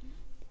worlds.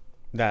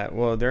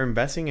 They're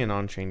investing in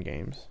on-chain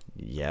games.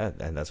 Yeah,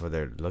 and that's what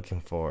they're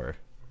looking for.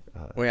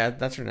 Well, yeah,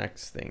 that's their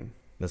next thing.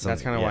 That's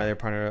something- kind of yeah. why they're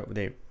partnered up.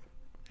 They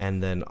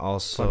And then Funded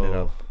also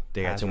up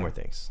they got as two well.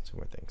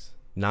 more things.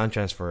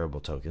 Non-transferable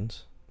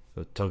tokens.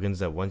 So tokens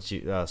that once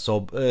you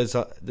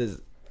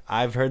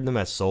I've heard them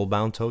as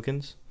soul-bound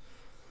tokens,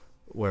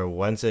 where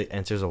once it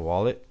enters a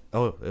wallet.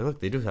 Oh,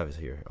 look, they do have it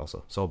here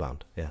also.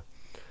 Soul-bound, yeah.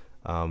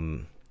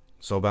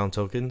 Soul-bound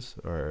tokens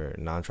or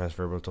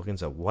non-transferable tokens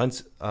that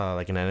once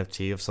like an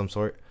NFT of some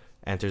sort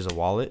enters a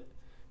wallet,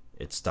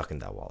 it's stuck in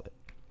that wallet.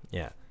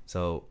 Yeah.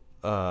 So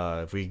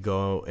if we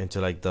go into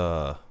like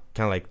the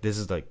kind of like this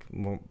is like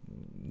more,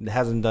 it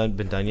hasn't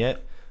been done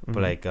yet,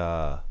 but like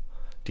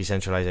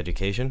decentralized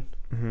education,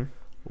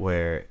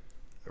 where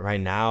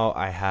right now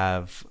I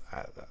have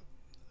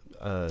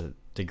a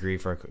degree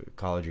for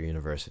college or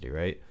university,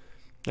 right?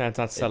 Yeah, it's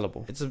not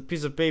sellable. It's a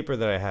piece of paper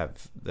that I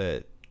have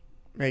that.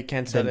 You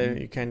can't sell it.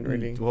 You can't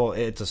really. Well,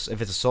 if it's a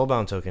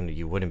soulbound token,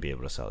 you wouldn't be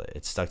able to sell it.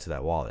 It's stuck to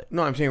that wallet.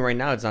 No, I'm saying right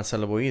now it's not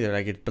sellable either.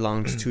 Like it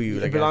belongs to you.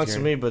 It Like belongs to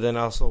me, but then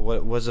also,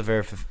 what's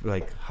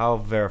the how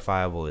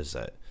verifiable is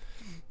that?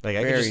 Like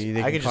I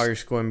could call just your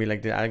school and be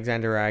like, "Did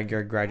Alexander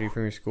Aguirre graduate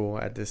from your school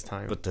at this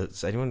time?" But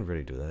does anyone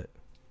really do that?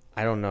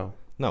 I don't know.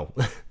 No.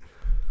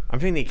 I'm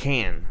saying they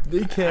can.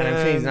 They can. And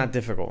I'm saying it's not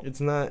difficult. It's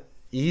not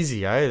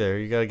easy either.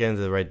 You gotta get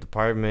into the right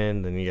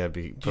department, then you gotta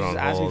be put on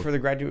Just ask me hold.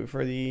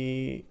 for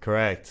the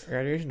Correct.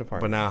 graduation But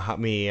department. now,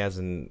 me as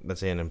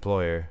let's say an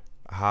employer,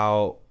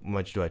 how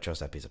much do I trust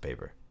that piece of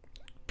paper?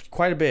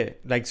 Quite a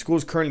bit. Like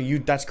schools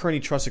that's currently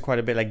trusted quite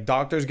a bit. Like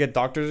doctors get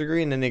doctor's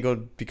degree and then they go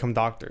become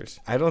doctors.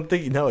 I don't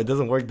think it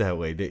doesn't work that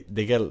way.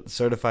 They get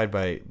certified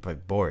by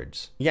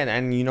boards. Yeah,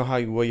 and you know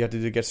what you have to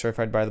do to get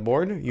certified by the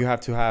board? You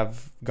have to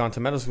have gone to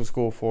medical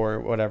school for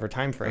whatever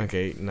time frame.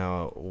 Okay,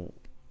 now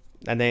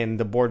And then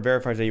the board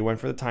verifies that you went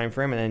for the time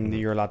frame, and then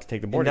you're allowed to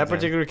take the board in that exam.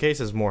 particular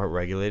case, it's more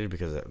regulated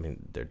because I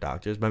mean they're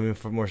doctors, but I mean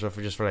more so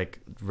for just for like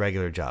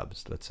regular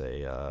jobs. Let's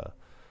say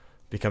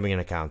becoming an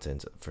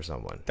accountant for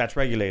someone. That's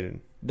regulated.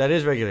 That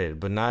is regulated,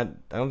 but not.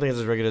 I don't think it's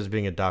as regulated as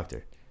being a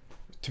doctor.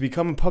 To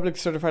become a public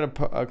certified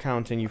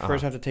accountant, you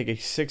first have to take a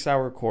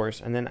 6-hour course,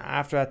 and then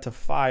after that, to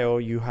file,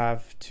 you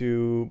have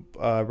to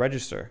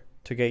register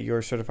to get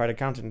your certified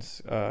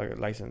accountant's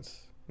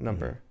license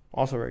number.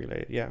 Also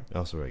regulated, yeah.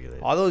 Also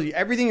regulated. Although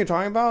everything you're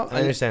talking about,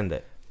 I understand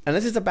that.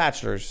 unless it's a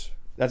bachelor's,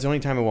 that's the only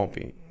time it won't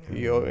be.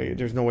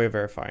 There's no way of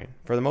verifying.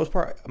 For the most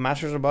part,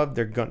 masters above,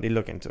 they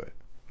look into it.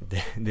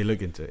 They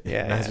look into it.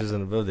 Yeah, Masters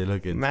and above, they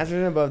look into it. Masters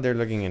and above, they're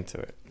looking into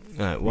it.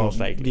 Well, most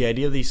likely. the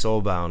idea of these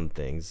soul-bound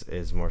things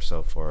is more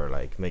so for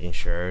like making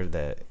sure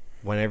that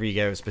whenever you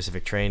get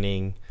specific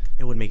training,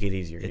 It would make it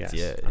easier. It's-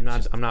 Yes. yeah, I'm not.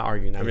 it's just- I'm not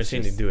arguing. I'm it's just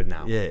saying just- to do it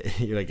now. yeah,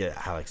 you're like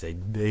Alex.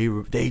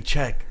 They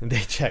check. They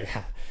check.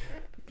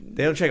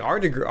 They don't check our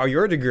degree, or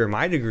your degree, or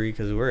my degree,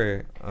 because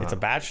it's a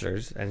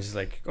bachelor's, and it's just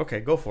like,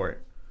 okay, go for it.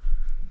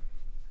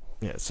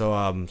 Yeah. So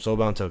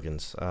soul-bound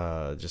tokens,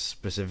 just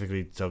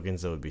specifically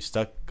tokens that would be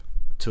stuck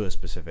to a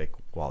specific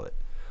wallet,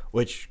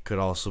 which could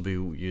also be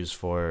used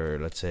for,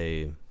 let's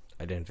say,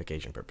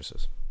 identification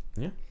purposes.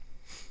 Yeah.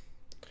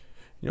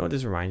 You know what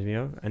this reminds me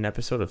of? An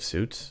episode of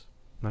Suits.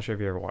 I'm not sure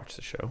if you ever watched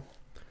the show,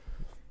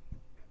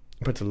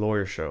 but it's a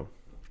lawyer show,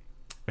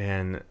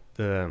 and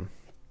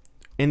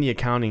in the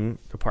accounting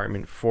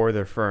department for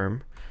their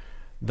firm,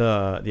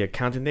 the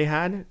accountant they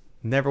had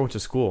never went to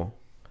school.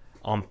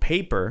 On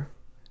paper,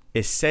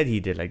 it said he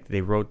did. Like they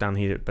wrote down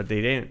he did, but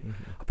they didn't.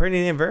 Apparently,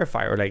 they didn't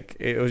verify, or like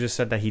it was just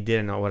said that he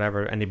didn't or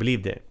whatever, and they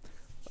believed it.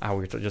 How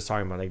we were just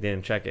talking about, like they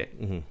didn't check it.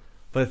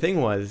 But the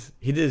thing was,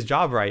 he did his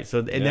job right, so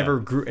it never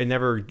grew. It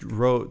never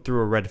wrote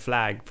through a red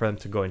flag for them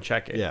to go and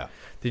check it. Yeah.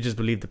 They just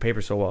believed the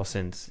paper so well,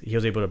 since he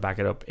was able to back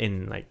it up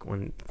in like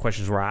when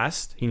questions were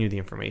asked, he knew the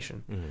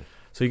information.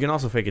 So you can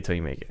also fake it till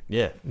you make it.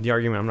 Yeah. The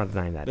argument, I'm not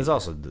denying that. It's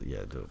also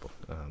doable.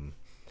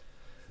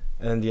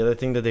 And the other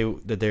thing that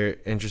they're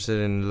interested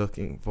in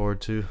looking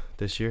forward to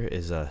this year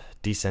is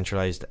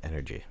decentralized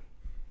energy.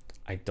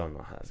 I don't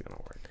know how that's gonna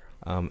work.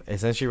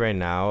 Essentially, right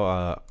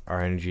now,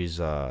 our energy is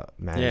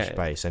managed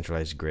by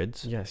centralized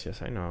grids. Yes,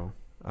 I know.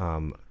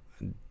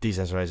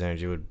 Decentralized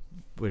energy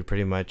would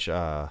pretty much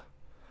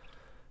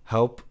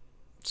help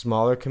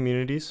smaller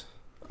communities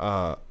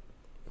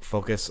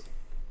focus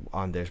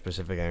on their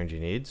specific energy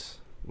needs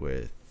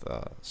with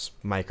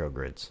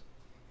microgrids.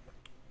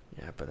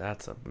 Yeah, but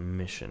that's a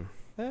mission.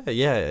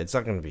 Yeah, it's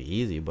not going to be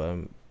easy, but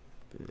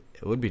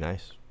it would be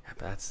nice. Yeah,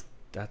 but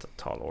that's a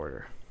tall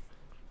order.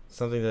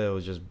 Something that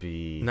would just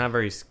be Not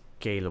very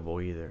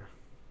scalable either.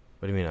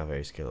 What do you mean not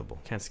very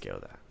scalable? Can't scale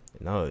that.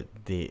 No,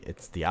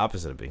 it's the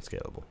opposite of being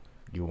scalable.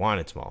 You want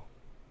it small.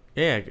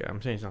 Yeah,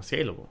 I'm saying it's not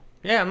scalable.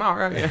 Yeah, I'm not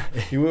right. Yeah.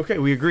 You okay?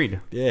 We agreed.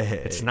 Yeah,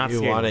 It's not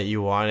you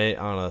scalable. want it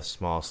on a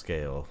small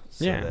scale,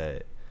 so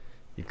that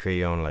you create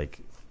your own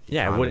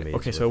Yeah, it wouldn't.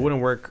 Okay, so it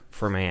wouldn't work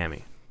for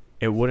Miami.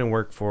 It wouldn't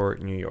work for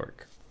New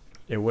York.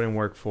 It wouldn't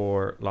work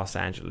for Los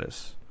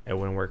Angeles. It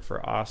wouldn't work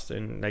for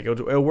Austin. Like it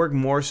would work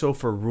more so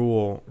for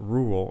rural.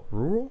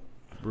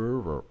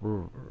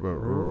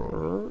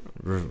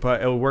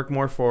 But it would work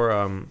more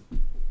for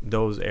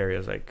those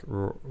areas like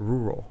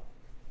rural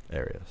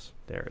areas.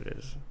 There it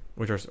is,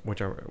 which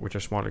are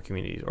smaller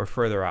communities or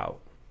further out.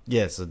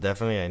 Yeah, so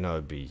definitely I know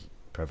it'd be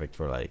perfect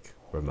for like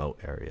remote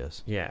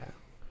areas. Yeah,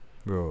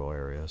 rural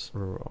areas.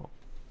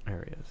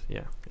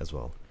 Yeah, as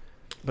well.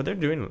 But they're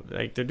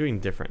doing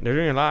different. They're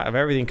doing a lot of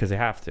everything because they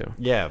have to.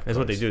 Yeah, that's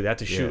what they do. They have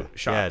to shoot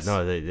shots. Yeah,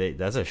 no, they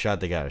that's a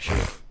shot they gotta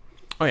shoot.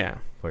 Oh yeah,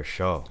 for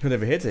sure. Because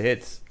if it hits, it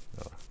hits.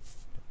 Oh.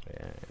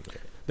 Yeah.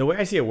 The way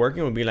I see it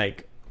working would be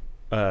like,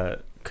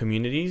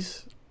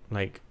 communities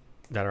like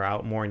that are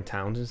out more in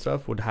towns and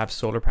stuff would have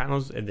solar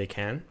panels if they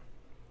can,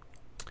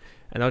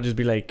 and that'll just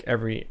be like it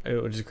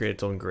will just create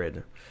its own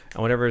grid,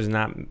 and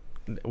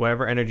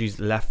whatever energy's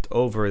left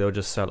over, they'll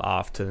just sell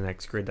off to the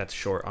next grid that's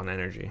short on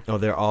energy. Oh,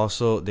 they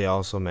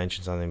also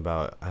mentioned something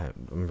about,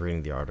 I'm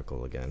reading the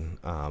article again,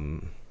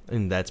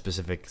 in that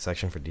specific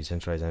section for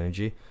decentralized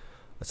energy,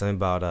 something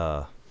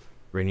about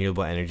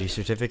renewable energy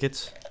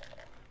certificates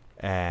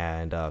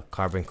and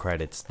carbon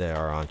credits that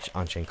are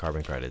on-chain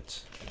carbon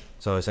credits.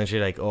 So essentially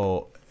like,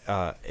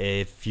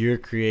 if you're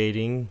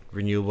creating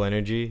renewable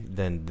energy,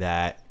 then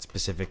that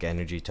specific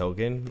energy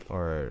token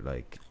or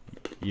like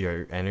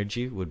your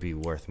energy would be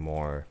worth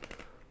more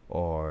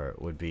or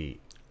would be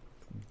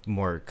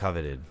more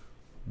coveted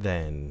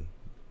than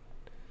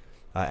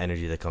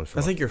energy that comes from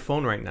that's like your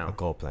phone right now, a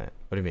coal plant.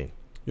 What do you mean?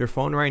 Your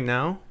phone right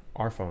now,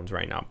 our phones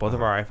right now, both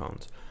of our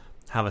iPhones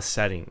have a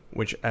setting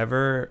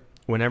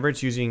whenever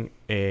it's using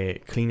a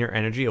cleaner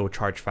energy, it will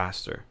charge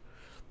faster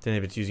than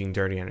if it's using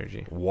dirty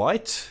energy.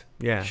 What?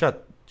 Yeah.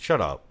 Shut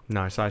up.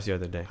 No, I saw this the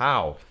other day.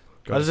 How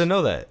does it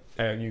know that?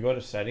 You go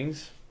to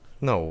settings.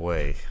 No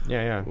way.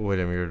 Yeah. Wait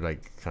a minute, you're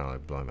like kind of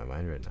like blowing my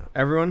mind right now.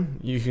 Everyone,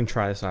 you can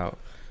try this out.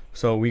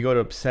 So we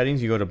go to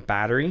settings, you go to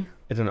battery.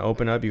 It's going to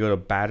open up. You go to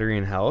battery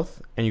and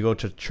health, and you go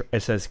to, it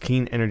says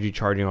clean energy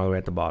charging all the way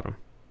at the bottom.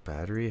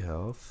 Battery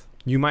health?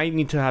 You might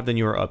need to have the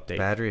newer update.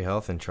 Battery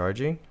health and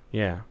charging?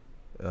 Yeah.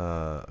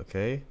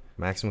 Okay.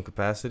 Maximum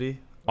capacity?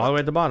 All the way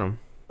at the bottom.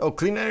 Oh,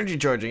 clean energy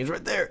charging is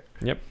right there.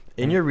 Yep.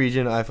 In your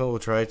region, iPhone will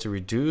try to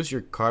reduce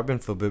your carbon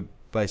footprint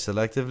by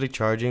selectively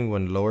charging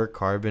when lower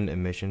carbon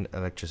emission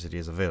electricity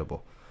is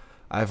available.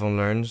 iPhone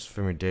learns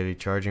from your daily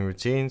charging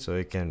routine so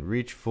it can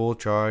reach full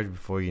charge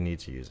before you need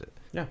to use it.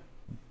 Yeah.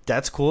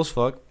 That's cool as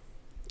fuck.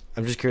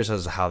 I'm just curious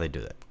as to how they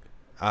do that.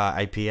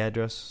 IP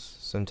address,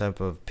 some type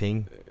of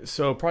ping.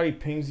 So probably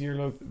pings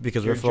your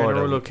because your we're Florida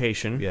general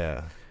location.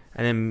 Yeah.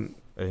 And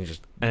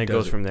it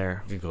goes from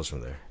there. It goes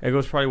from there. It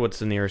goes probably what's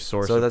the nearest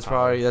source. So that's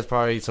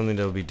probably something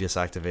that will be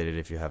deactivated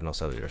if you have no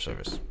cellular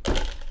service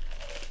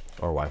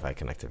or Wi-Fi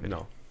connectivity.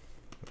 No.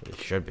 It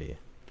should be.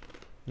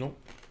 Nope.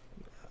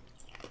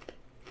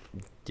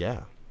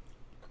 Yeah.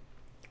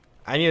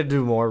 I need to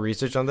do more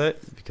research on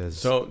that because.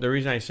 So the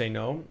reason I say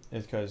no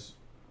is because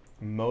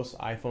most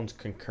iPhones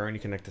can currently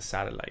connect to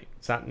satellite.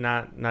 It's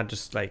not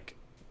just like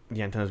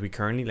the antennas we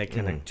currently like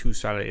connect to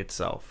satellite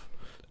itself.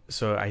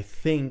 So I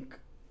think,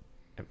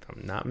 if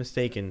I'm not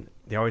mistaken,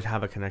 they always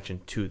have a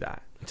connection to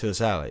that. To the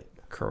satellite.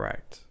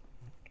 Correct.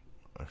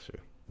 I see.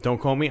 Don't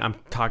quote me. I'm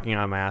talking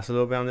out of my ass a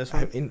little bit on this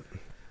one. I mean,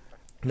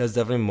 that's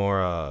definitely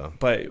more.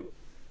 But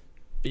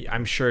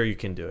I'm sure you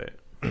can do it.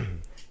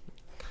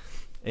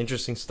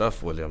 Interesting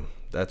stuff, William.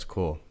 That's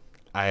cool.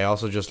 I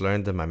also just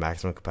learned that my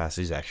maximum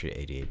capacity is actually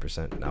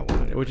 88%, not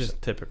 100%. Which is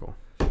typical.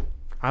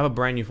 I have a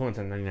brand new phone that's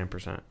at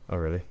 99%. Oh,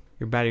 really?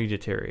 Your battery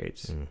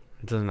deteriorates. It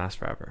doesn't last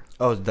forever.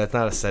 Oh, that's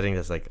not a setting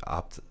that's like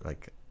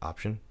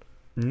option?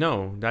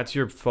 No, that's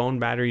your phone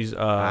battery's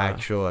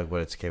actual like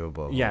what it's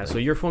capable of. Yeah, so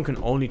your phone can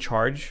only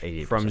charge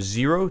 88%. from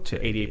 0 to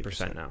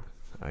 88% now.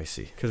 I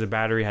see. Because the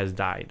battery has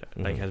died,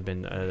 like has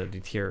been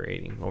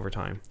deteriorating over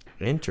time.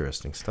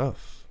 Interesting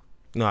stuff.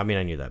 No, I mean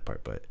I knew that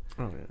part, but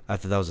I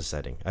thought that was a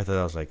setting. I thought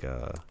that was like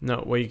a.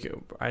 No,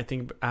 I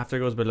think after it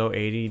goes below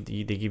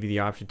 80, they give you the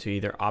option to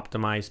either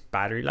optimize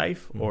battery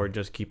life or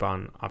just keep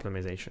on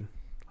optimization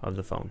of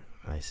the phone.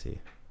 I see.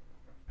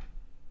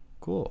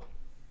 Cool.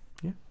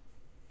 Yeah.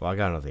 Well, I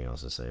got nothing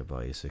else to say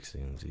about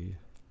a16z.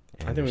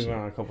 I think we went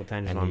on a couple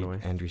tangents along the way.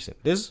 Andreeson.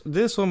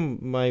 This one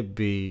might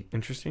be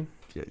interesting.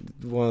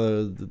 One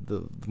of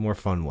the more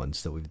fun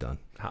ones that we've done.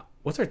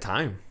 What's our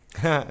time?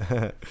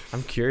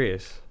 I'm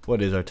curious.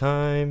 What is our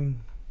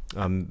time?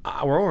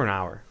 We're over an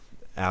hour.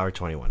 Hour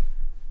 21.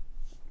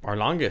 Our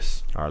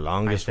longest. Our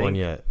longest one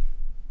yet.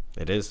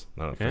 It is.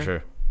 No, for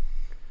sure.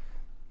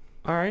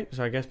 All right.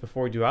 So I guess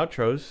before we do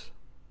outros,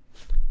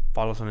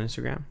 follow us on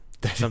Instagram.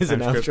 That is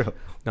an outro.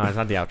 No, it's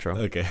not the outro.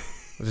 Okay.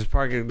 This is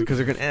probably because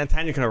a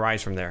tangent can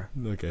arise from there.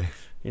 Okay.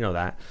 You know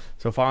that.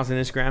 So follow us on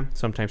Instagram,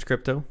 sometimes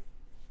crypto.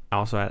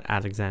 Also at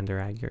Alexander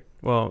Aguirre.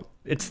 Well,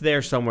 it's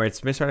there somewhere.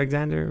 It's Mr.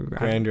 Alexander.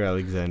 Grander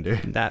Alexander.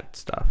 That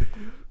stuff.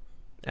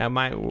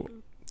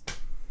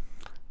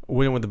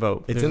 Win with the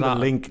boat. It's in the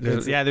link.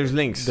 There's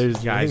links. There's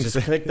guys, links.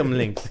 just click them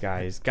links,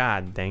 guys.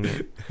 God dang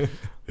it.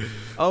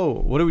 Oh,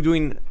 what are we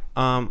doing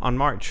on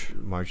March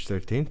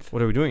 13th.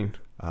 What are we doing?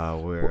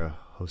 We're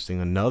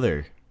hosting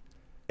another.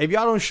 If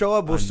y'all don't show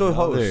up, we'll still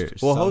host.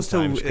 We'll host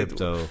till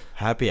crypto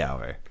happy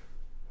hour.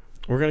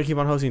 We're gonna keep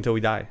on hosting until we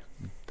die.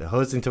 The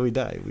host until we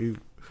die.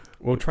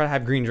 We'll try to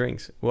have green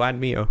drinks. We'll add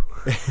Mio.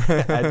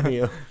 Add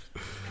Mio.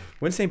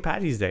 When's St.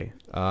 Patty's Day?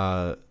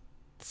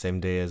 Same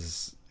day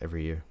as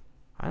every year.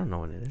 I don't know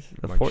when it is.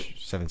 The March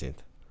 17th.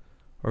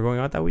 We're going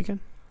out that weekend?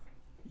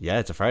 Yeah,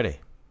 it's a Friday.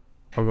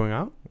 We're going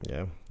out?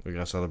 Yeah, we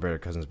gotta celebrate our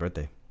cousin's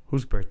birthday.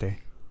 Whose birthday?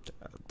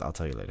 I'll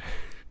tell you later.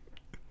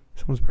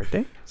 Someone's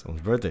birthday?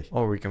 Someone's birthday.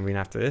 Oh, we convene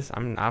after this.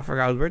 I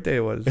forgot whose birthday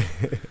it was.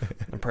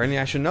 Apparently,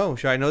 I should know.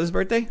 Should I know this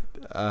birthday?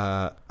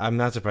 I'm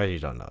not surprised you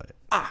don't know it.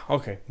 Ah,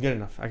 okay. Good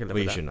enough. I can live with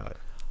But you that. should know it.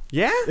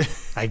 Yeah?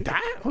 Like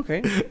that?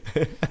 Okay.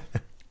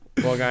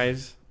 Well,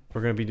 guys,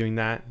 we're going to be doing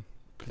that.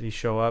 Please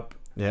show up.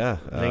 Yeah.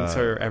 Links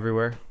are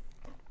everywhere.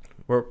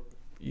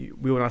 We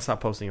will not stop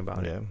posting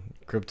about it. Yeah.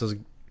 Crypto's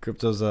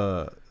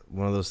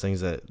one of those things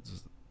that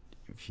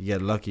if you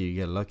get lucky, you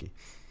get lucky.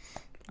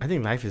 I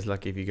think life is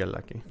lucky if you get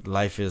lucky.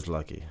 Life is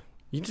lucky.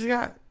 You just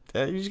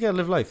gotta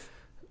live life.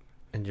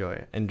 enjoy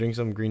it. And drink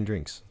some green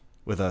drinks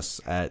with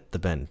us at The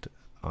Bend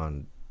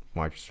on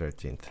March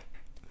 13th.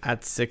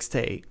 At 6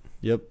 to 8.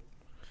 Yep.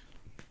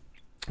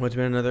 What's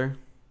been another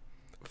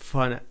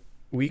fun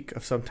week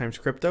of Sometimes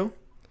Crypto?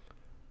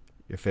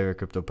 Your favorite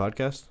crypto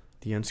podcast?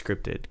 The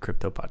Unscripted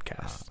Crypto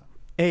Podcast.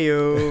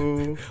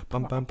 Ayo.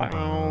 Bum, bum, bum,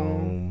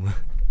 bum.